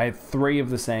 I had 3 of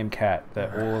the same cat.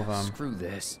 That all of them. Screw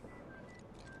this.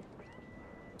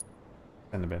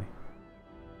 Send the Betty.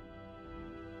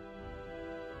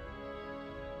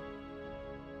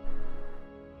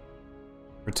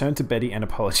 Return to Betty and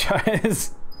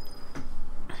apologize.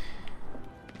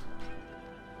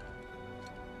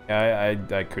 Yeah,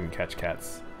 I couldn't catch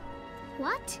cats.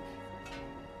 What?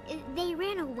 They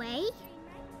ran away?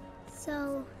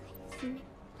 So...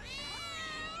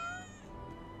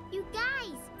 You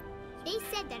guys! They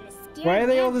said that a scary... Why are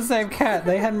they all the same cat?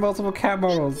 They had multiple cat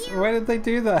models. Why did they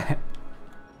do that?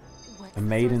 A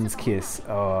maiden's kiss.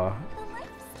 Oh.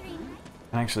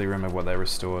 I don't actually remember what that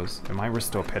restores. It might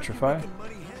restore Petrify?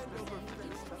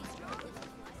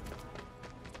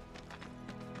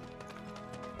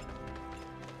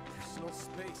 Personal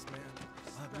space, man.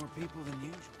 A lot more people than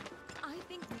usual. I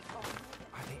think we all...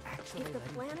 Are they actually If the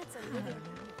letting planets are living...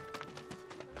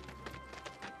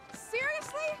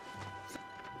 Seriously?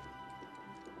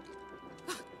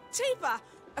 Tifa!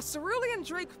 A cerulean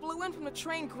drake flew in from the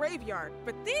train graveyard,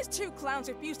 but these 2 clowns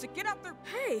refused to get up their...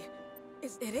 Hey!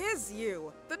 It is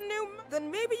you. The new... Then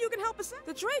maybe you can help us out?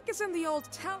 The drake is in the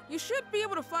old town. You should be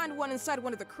able to find one inside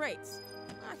one of the crates.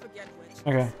 I forget which.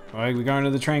 Okay, well, we're going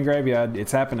to the train graveyard.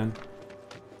 It's happening.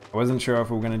 I wasn't sure if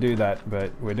we were going to do that,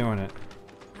 but we're doing it.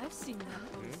 I've seen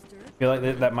that poster. I feel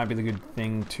like that might be the good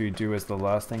thing to do as the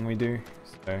last thing we do.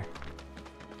 So...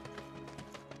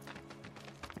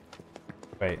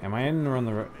 Wait, am I in the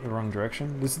wrong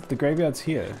direction? The graveyard's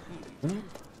here, isn't it?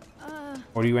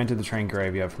 Or do you enter the train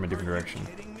graveyard from a different direction?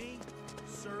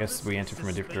 Guess we enter from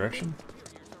a different direction.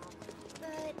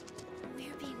 But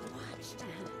we're being watched.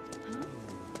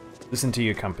 Listen to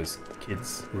your compass,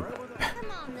 kids.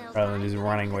 Rather than just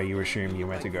running where you assume you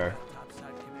went to go.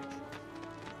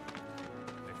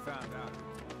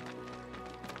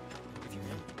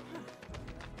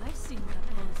 I've seen that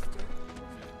poster.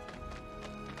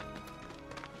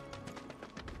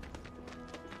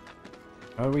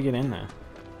 How do we get in there?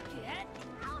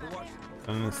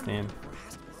 I don't understand.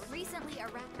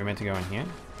 We're meant to go in here?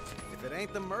 If it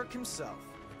ain't the Merc himself.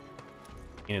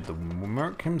 Ain't it the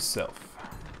Merc himself?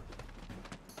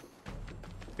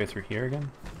 Go through here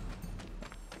again?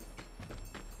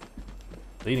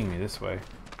 leading me this way.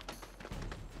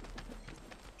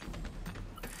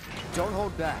 Don't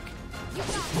hold back.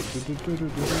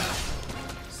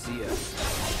 See ya.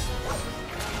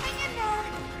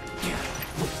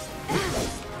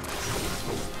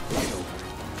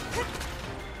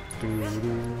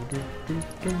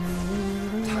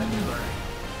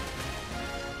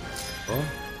 Oh.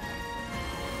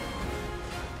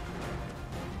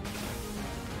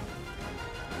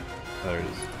 There it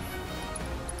is.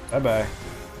 Bye-bye.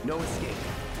 No escape.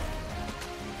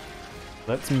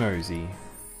 Let's mosey.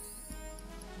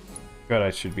 God,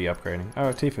 I should be upgrading.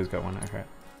 Oh, Tifa's got one. Okay.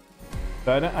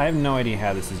 So I have no idea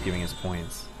how this is giving us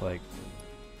points. Like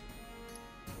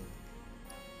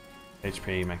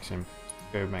HP maximum.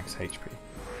 Go max HP.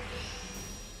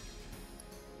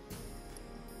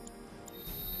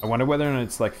 I wonder whether or not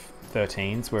it's like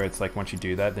 13s, where it's like once you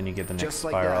do that, then you get the next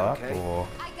spiral up, or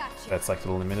that's like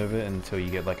the limit of it until you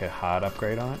get like a hard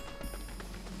upgrade on it.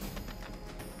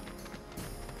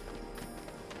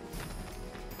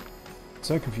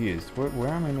 So confused. Where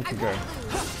am I meant to go?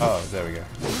 Oh, there we go.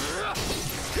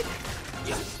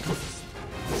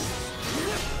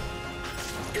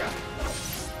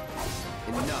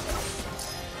 Enough.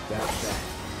 That's that.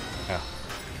 Yeah.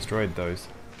 Destroyed those.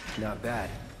 Not bad.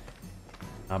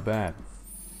 Not bad.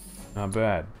 Not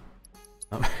bad.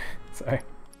 Sorry.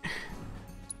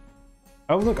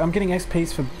 Oh look, I'm getting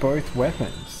XPs for both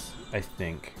weapons, I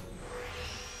think.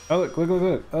 Oh look, look, look,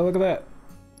 look. Oh look at that.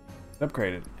 It's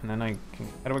upgraded. And then I can...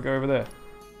 How do I go over there?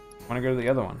 I want to go to the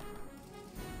other one.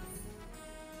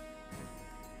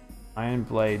 Iron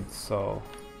Blade Soul.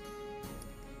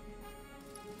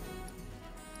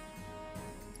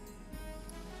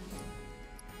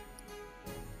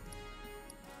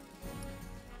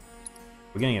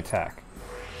 We're getting attack,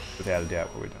 without a doubt,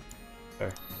 what we're doing. So,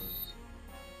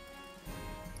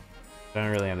 I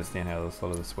don't really understand how a lot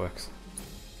of this works.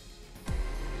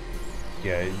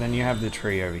 Yeah, then you have the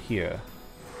tree over here.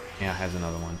 Now has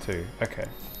another one too. Okay,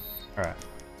 alright.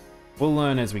 We'll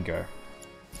learn as we go.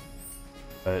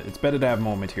 But it's better to have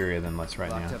more materia than less right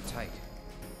now. Locked up tight.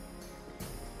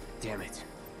 Damn it.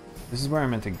 This is where I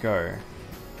meant to go.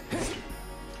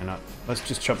 And not. Let's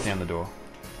just chop down the door.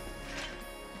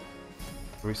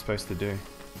 What are we supposed to do? Do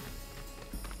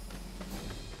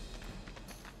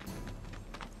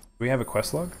we have a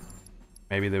quest log?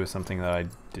 Maybe there was something that I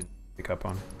didn't pick up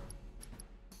on.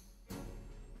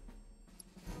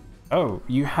 Oh,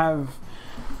 you have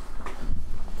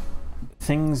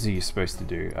things you're supposed to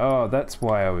do. Oh, that's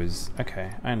why I was...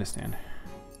 Okay, I understand.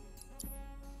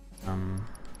 Do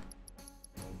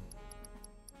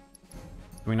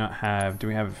we not have... Do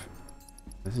we have...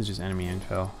 This is just enemy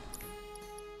intel.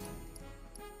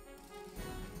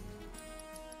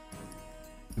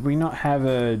 Do we not have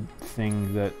a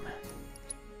thing that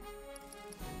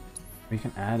we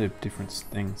can add different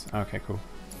things? Okay, cool.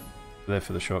 They're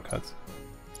for the shortcuts.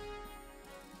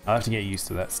 I'll have to get used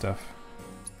to that stuff.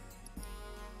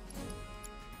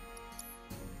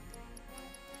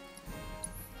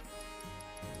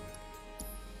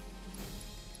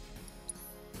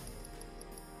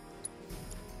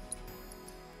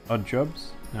 Odd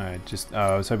jobs? No, just... Oh,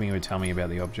 I was hoping you would tell me about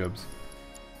the odd jobs.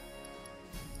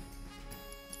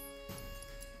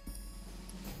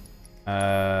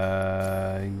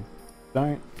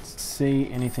 Don't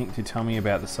see anything to tell me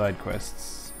about the side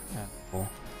quests at all.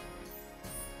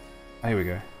 Oh, here we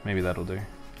go. Maybe that'll do.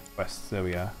 Quests, there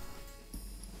we are.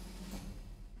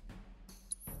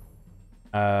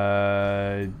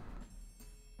 A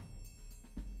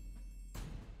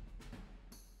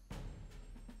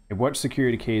watch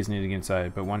security key is needed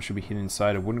inside, but one should be hidden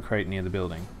inside a wooden crate near the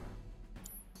building.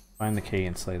 Find the key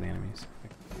and slay the enemies.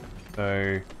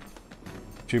 So...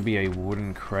 should be a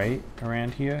wooden crate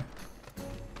around here.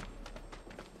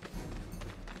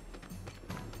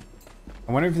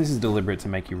 I wonder if this is deliberate to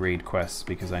make you read quests,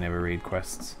 because I never read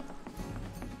quests.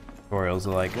 Tutorials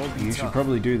are like, you should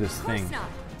probably do this thing.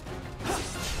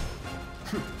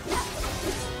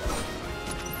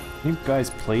 Can you guys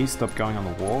please stop going on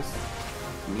the walls?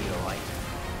 Need a light.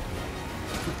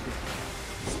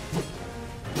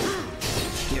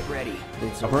 Get ready.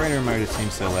 Operator mode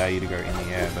seems to allow you to go in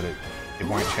the air, but it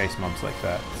won't chase mobs like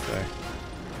that, so...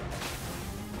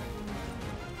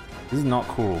 This is not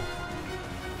cool.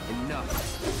 Enough.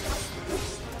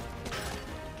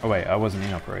 Oh wait, I wasn't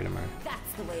in operator mode.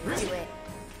 That's the way to do it.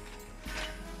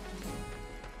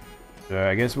 So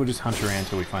I guess we'll just hunt around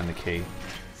till we find the key.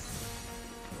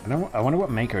 I wonder what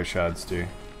Mako shards do.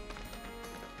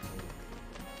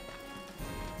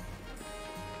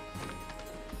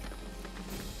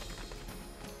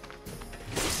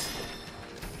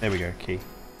 There we go, key.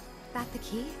 That the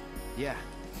key? Yeah.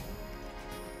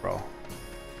 roll.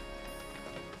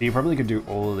 You probably could do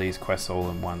all of these quests all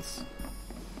at once.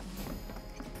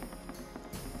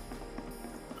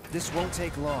 This won't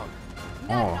take long.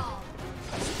 Oh.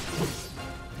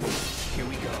 Here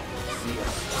we go. See ya.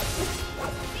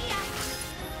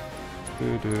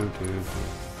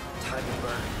 Time to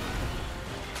burn.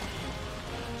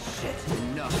 Shit,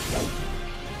 enough.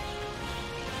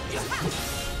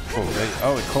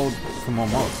 Oh, it called for more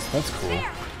mobs. That's cool.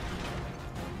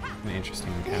 An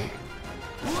interesting mechanic.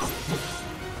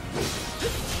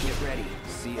 Get ready.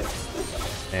 See ya.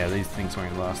 Yeah, these things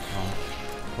won't last long.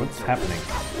 What's happening?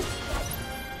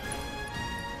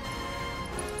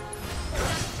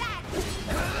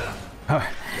 Oh,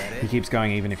 he keeps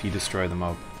going even if you destroy the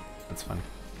mob. That's funny.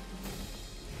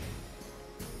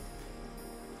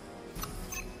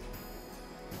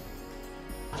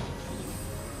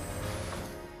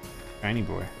 Tiny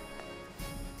boy.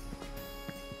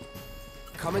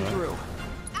 Coming through.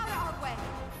 Out of our way.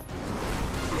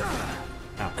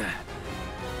 Ow.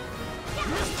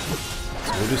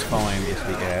 So we'll just follow him into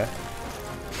the air.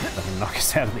 Let him knock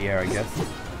us out of the air, I guess.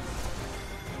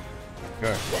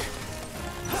 Go.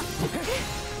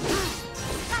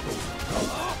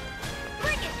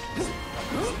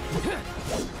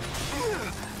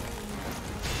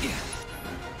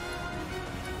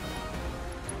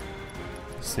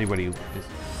 See what he is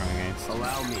running against.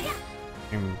 Allow me.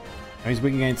 He's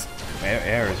weak against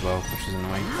air as well, which is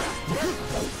annoying.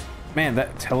 Man,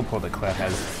 that teleport that Cloud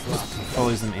has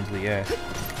follows them into the air.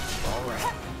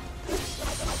 Alright.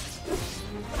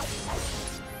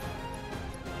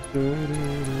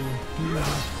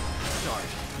 Sorry.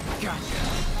 Gotcha.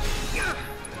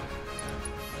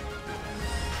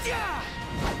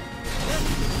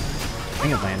 I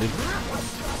think it landed.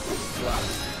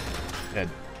 Dead.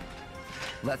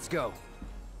 Let's go.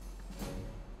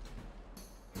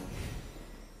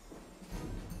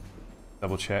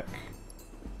 Double check.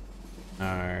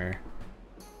 No.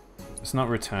 It's not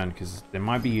returned because there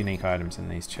might be unique items in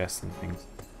these chests and things.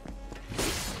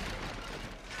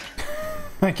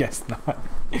 I guess not.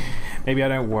 Maybe I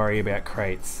don't worry about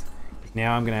crates.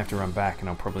 Now I'm gonna have to run back and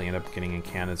I'll probably end up getting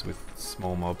encounters with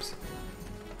small mobs.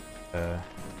 I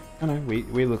don't know,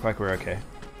 we look like we're okay.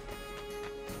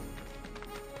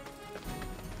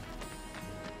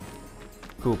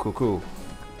 Cool, cool, cool.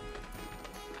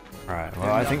 Alright,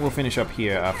 well I think we'll finish up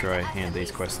here after I hand these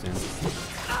quests in.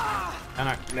 Oh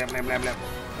no, blah blah blah blah.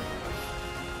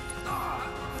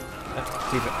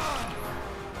 Keep it.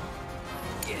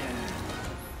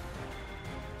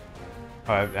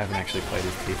 Oh, I haven't actually played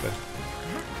as Tifa.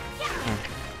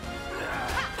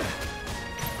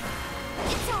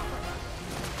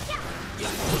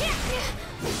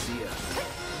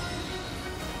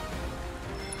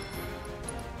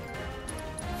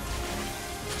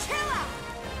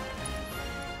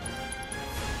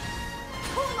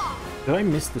 Did I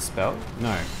miss the spell? No.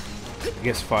 I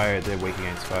guess fire, they're weak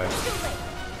against fire.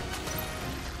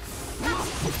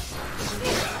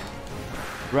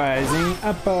 Rising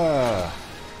upper!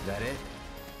 Is that it?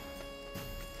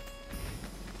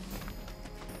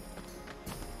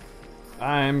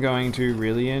 I'm going to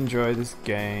really enjoy this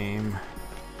game.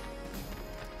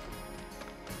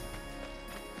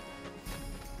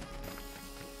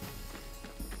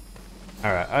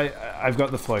 Alright, I've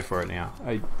got the flow for it now.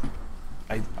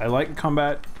 I like the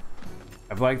combat.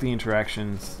 I've liked the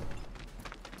interactions.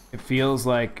 It feels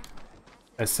like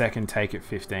a second take at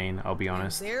 15, I'll be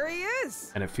honest. There he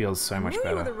is. And it feels so much You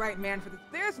were better. the right man for this.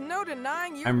 There's no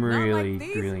denying you. I'm really, not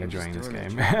like really enjoying this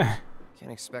game. Can't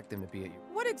expect them to be at your...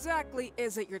 What exactly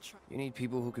is it you're trying? You need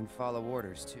people who can follow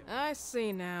orders, too. I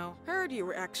see now. Heard you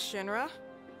were ex-Shinra.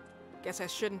 Guess I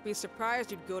shouldn't be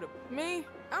surprised you'd go to me.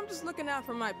 I'm just looking out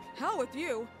for my hell with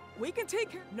you. We can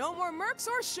take care. No more mercs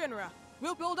or Shinra.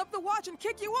 We'll build up the watch and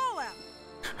kick you all out.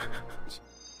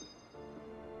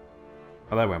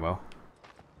 Oh, that went well.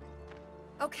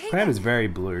 Okay. Cloud is very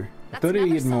blue. I thought he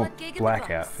had more black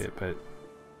books. outfit, but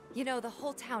You know, the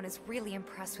whole town is really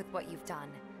impressed with what you've done.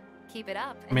 Keep it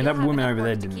up. I mean, that woman over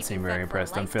there didn't seem very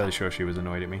impressed. I'm fairly sure she was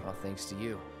annoyed at me. All thanks to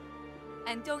you.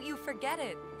 And don't you forget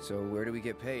it. So where do we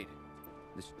get paid?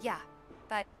 Yeah,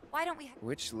 but why don't we...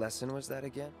 Which lesson was that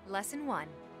again? Lesson 1.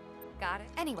 Got it?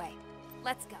 Anyway,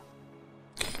 let's go.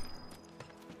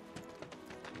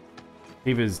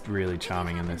 Tifa's really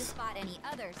charming in this. Spot any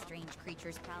other strange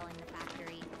creatures prowling the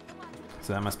factory.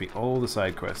 So that must be all the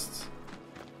side quests.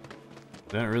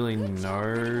 I don't really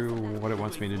know what it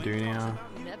wants me to do now.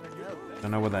 I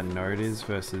don't know what that node is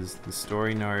versus the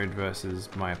story node versus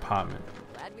my apartment.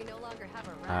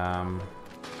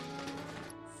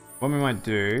 What we might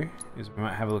do is we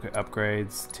might have a look at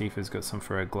upgrades. Tifa's got some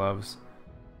for her gloves.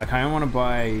 I kind of want to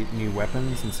buy new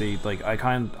weapons and see, like,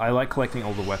 I like collecting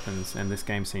all the weapons, and this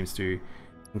game seems to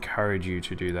encourage you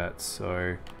to do that,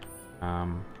 so,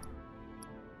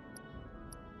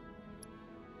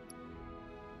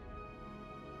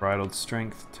 bridled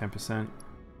strength, 10%,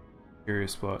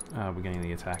 curious spot, we're getting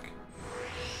the attack.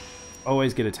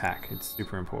 Always get attack, it's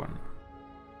super important.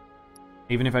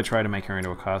 Even if I try to make her into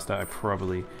a caster, I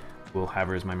probably will have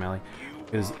her as my melee,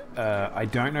 because I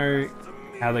don't know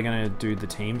how they're going to do the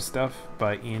team stuff,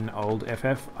 but in old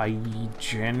FF, I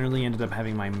generally ended up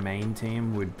having my main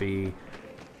team would be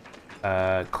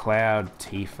Cloud,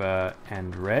 Tifa,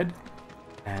 and Red,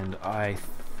 and I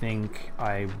think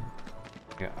I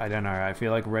don't know, I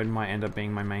feel like Red might end up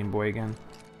being my main boy again.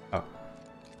 Oh,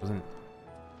 wasn't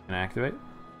gonna activate?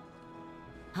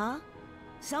 Huh?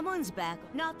 Someone's back.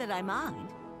 Not that I mind.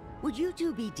 Would you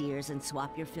two be dears and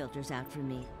swap your filters out for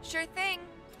me? Sure thing.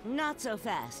 Not so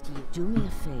fast. You do me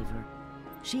a favor.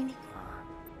 She...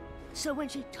 So when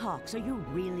she talks, are you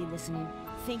really listening?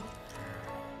 Think...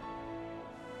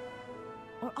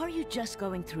 Or are you just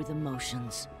going through the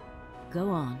motions? Go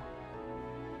on.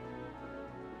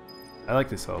 I like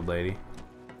this old lady.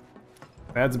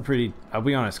 Cloud's a pretty... I'll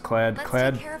be honest, Cloud... Let's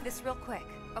Cloud... take care of this real quick,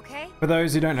 okay? For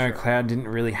those who don't know, Cloud didn't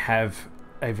really have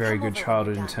a very good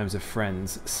childhood in terms of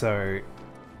friends, so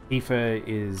Tifa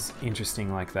is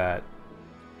interesting like that.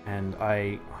 And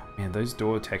man, those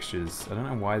door textures, I don't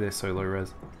know why they're so low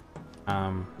res.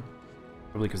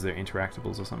 Probably because they're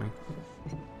interactables or something.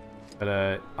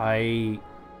 But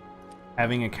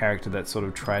having a character that sort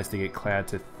of tries to get Cloud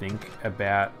to think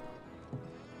about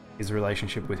his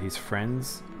relationship with his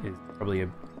friends is probably a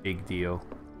big deal.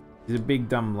 He's a big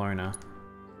dumb loner.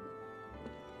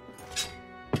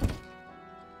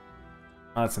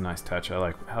 Oh, that's a nice touch. I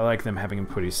like them having him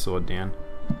put his sword down.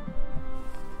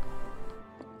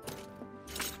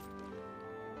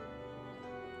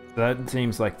 So that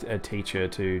seems like a teacher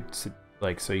to,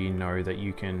 like, so you know that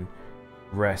you can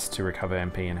rest to recover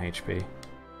MP and HP.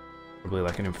 Probably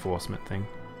like an enforcement thing.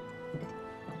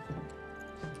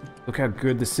 Look how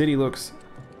good the city looks.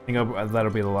 I think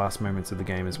that'll be the last moments of the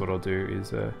game is what I'll do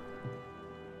is, yep.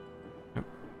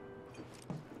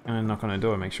 And knock on her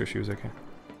door, make sure she was okay.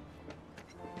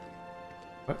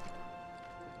 What?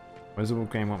 What does the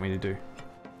game want me to do?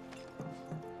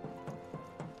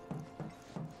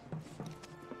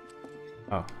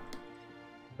 Oh.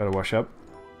 Gotta wash up.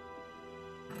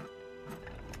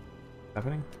 What's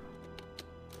happening?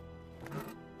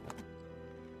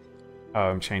 Oh,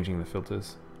 I'm changing the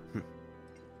filters.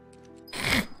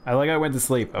 I went to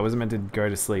sleep. I wasn't meant to go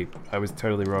to sleep. I was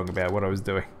totally wrong about what I was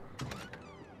doing.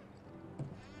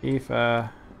 Huh?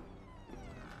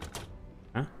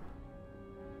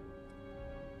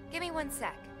 Give me 1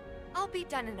 sec. I'll be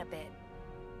done in a bit.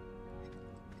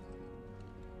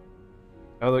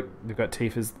 Oh look, they've got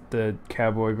Tifa's the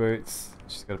cowboy boots.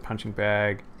 She's got a punching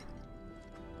bag.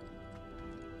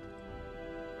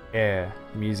 Yeah,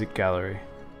 music gallery.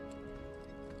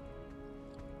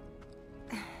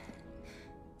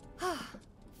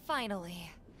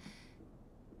 Finally.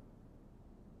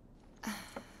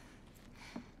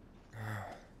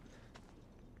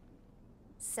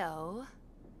 So,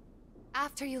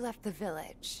 after you left the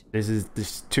village... This is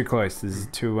too close. This is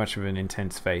too much of an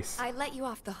intense face. I let you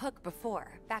off the hook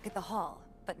before, back at the hall,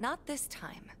 but not this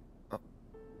time.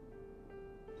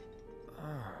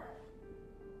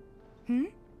 Hmm?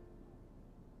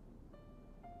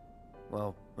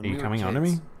 Well, when Are you we were coming kids, onto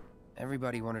me?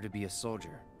 Everybody wanted to be a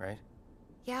soldier, right?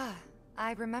 Yeah,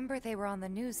 I remember they were on the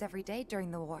news every day during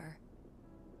the war.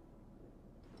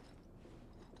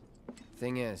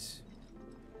 Thing is,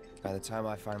 by the time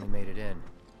I finally made it in,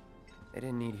 they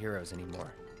didn't need heroes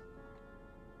anymore.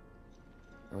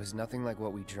 It was nothing like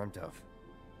what we dreamt of.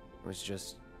 It was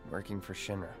just working for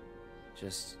Shinra.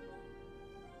 Just...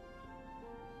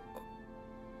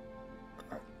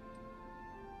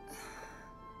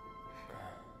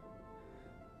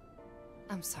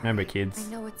 I'm sorry. Remember, kids, I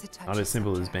know it's a touchy not as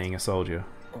simple subject. as being a soldier.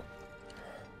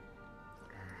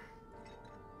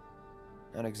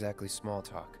 Not exactly small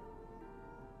talk.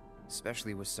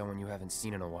 Especially with someone you haven't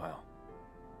seen in a while.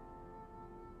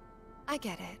 I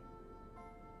get it.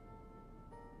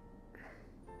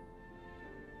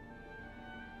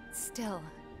 Still,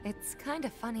 it's kind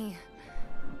of funny.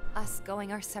 Us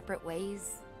going our separate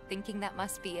ways, thinking that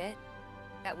must be it.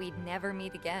 That we'd never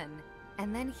meet again.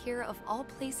 And then here, of all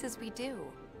places, we do.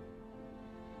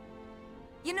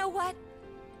 You know what?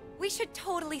 We should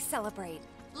totally celebrate.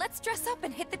 Let's dress up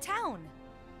and hit the town.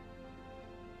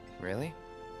 Really?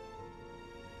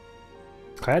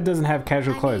 Cloud doesn't have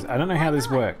casual clothes. I don't know how this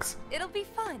works. It'll be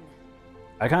fun.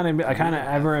 I can't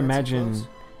ever imagine.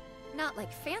 Nah, not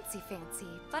like fancy,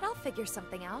 but I'll figure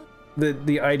something out.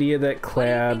 The idea that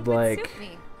Cloud like Suit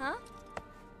me, huh?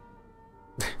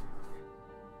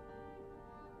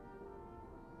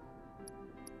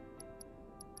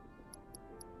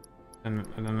 I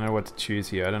don't know what to choose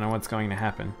here. I don't know what's going to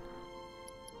happen.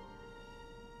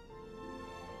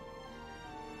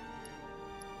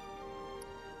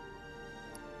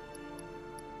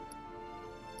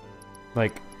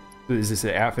 Like, is this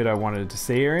an outfit I wanted to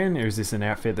see her in? Or is this an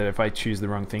outfit that if I choose the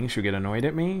wrong thing, she'll get annoyed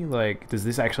at me? Like, does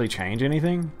this actually change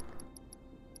anything?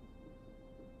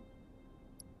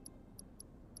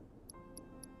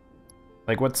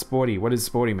 Like, what's sporty? What does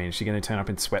sporty mean? Is she going to turn up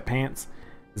in sweatpants?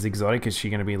 Is exotic? Is she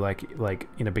going to be like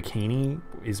in a bikini?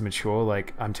 Is mature?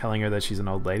 Like, I'm telling her that she's an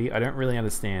old lady? I don't really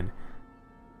understand.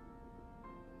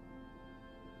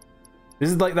 This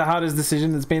is like the hardest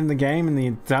decision that's been in the game in the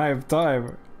entire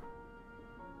time.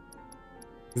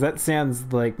 That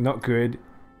sounds like not good.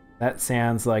 That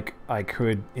sounds like I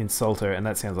could insult her, and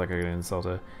that sounds like I could insult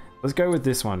her. Let's go with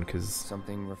this one, because...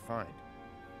 Something refined.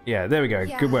 Yeah, there we go.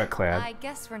 Yeah, good work, Cloud. I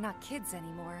guess we're not kids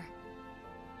anymore.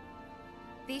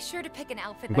 Be sure to pick an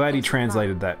outfit. I'm glad he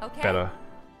translated that better.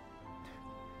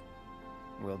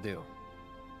 Will do.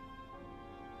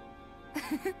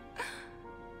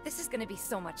 This is gonna be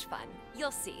so much fun.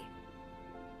 You'll see.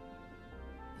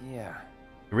 Yeah.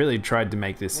 They really tried to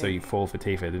make this so you fall for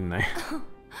Tifa, didn't they?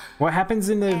 What happens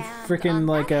in the frickin'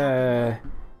 like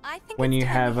when you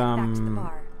have Come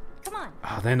on.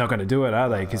 Oh, they're not gonna do it, are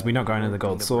they? Because we're not going to the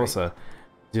Gold Saucer.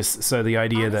 Just so the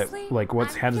idea Honestly, that like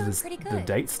how does pretty the good.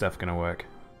 date stuff gonna work?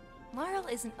 Marl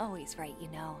isn't always right, you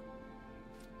know.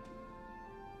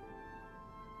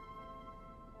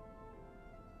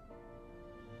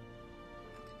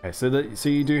 Okay, so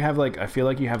you do have like I feel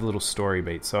like you have little story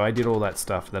beats. So I did all that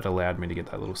stuff that allowed me to get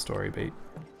that little story beat.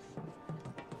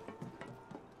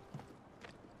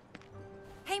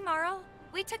 Hey, Marl,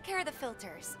 we took care of the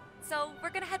filters, so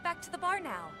we're gonna head back to the bar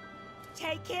now.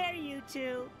 Take care, you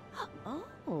two.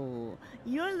 Oh,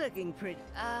 you're looking pretty.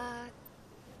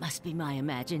 Must be my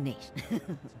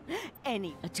imagination.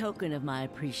 A token of my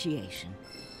appreciation.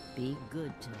 Be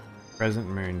good to her. Present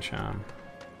Moon Charm.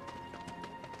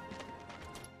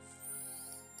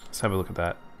 Let's have a look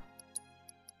at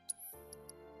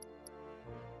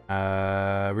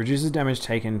that. Reduces damage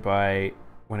taken by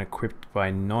when equipped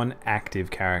by non-active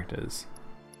characters.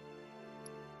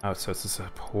 Oh, so it's a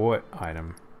support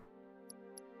item.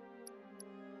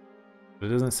 But it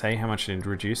doesn't say how much it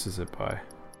reduces it by.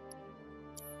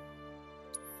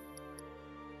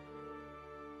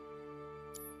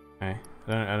 Okay,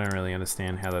 I don't really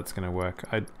understand how that's gonna work.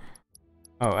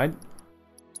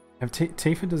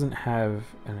 Tifa doesn't have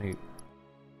any.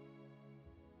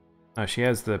 Oh, she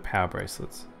has the power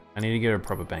bracelets. I need to get her a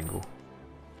proper bangle.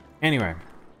 Anyway,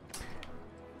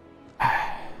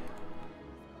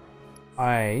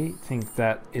 I think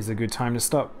that is a good time to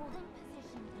stop.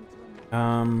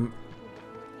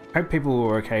 Hope people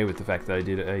were okay with the fact that I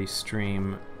did a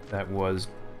stream that was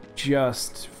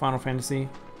just Final Fantasy.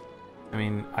 I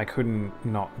mean, I couldn't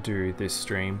not do this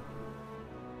stream.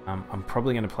 I'm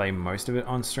probably going to play most of it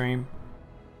on stream.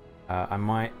 I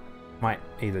might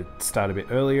either start a bit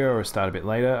earlier or start a bit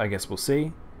later. I guess we'll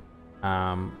see.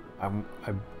 I'm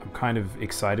kind of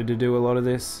excited to do a lot of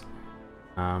this.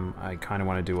 I kind of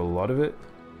want to do a lot of it.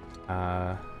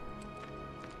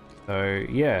 So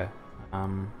yeah.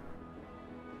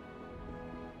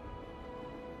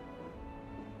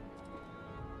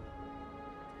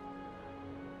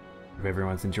 Hope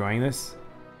everyone's enjoying this.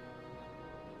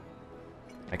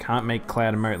 I can't make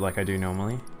Cloud emote like I do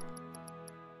normally.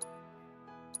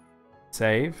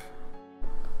 Save.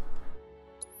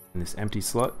 In this empty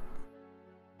slot.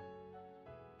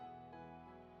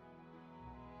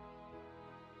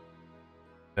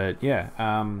 But yeah,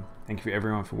 thank you for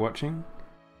everyone for watching.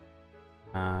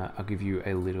 I'll give you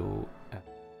a little...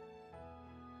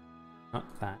 not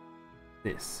that.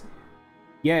 This.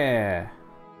 Yeah!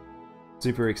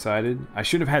 Super excited. I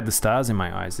should have had the stars in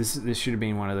my eyes. This should have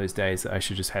been one of those days that I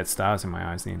should just had stars in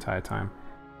my eyes the entire time.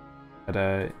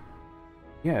 But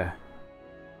yeah.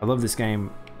 I love this game.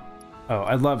 Oh,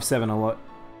 I love 7 a lot.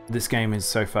 This game has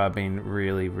so far been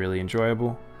really, really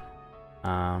enjoyable.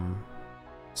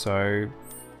 So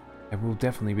I will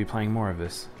definitely be playing more of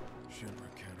this.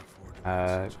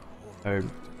 So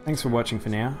thanks for watching for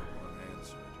now.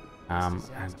 And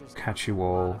catch you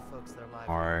all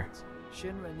tomorrow.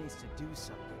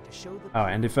 Oh,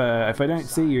 and if I don't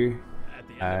see you,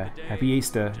 happy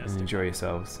Easter and enjoy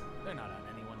yourselves.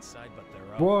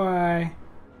 Bye.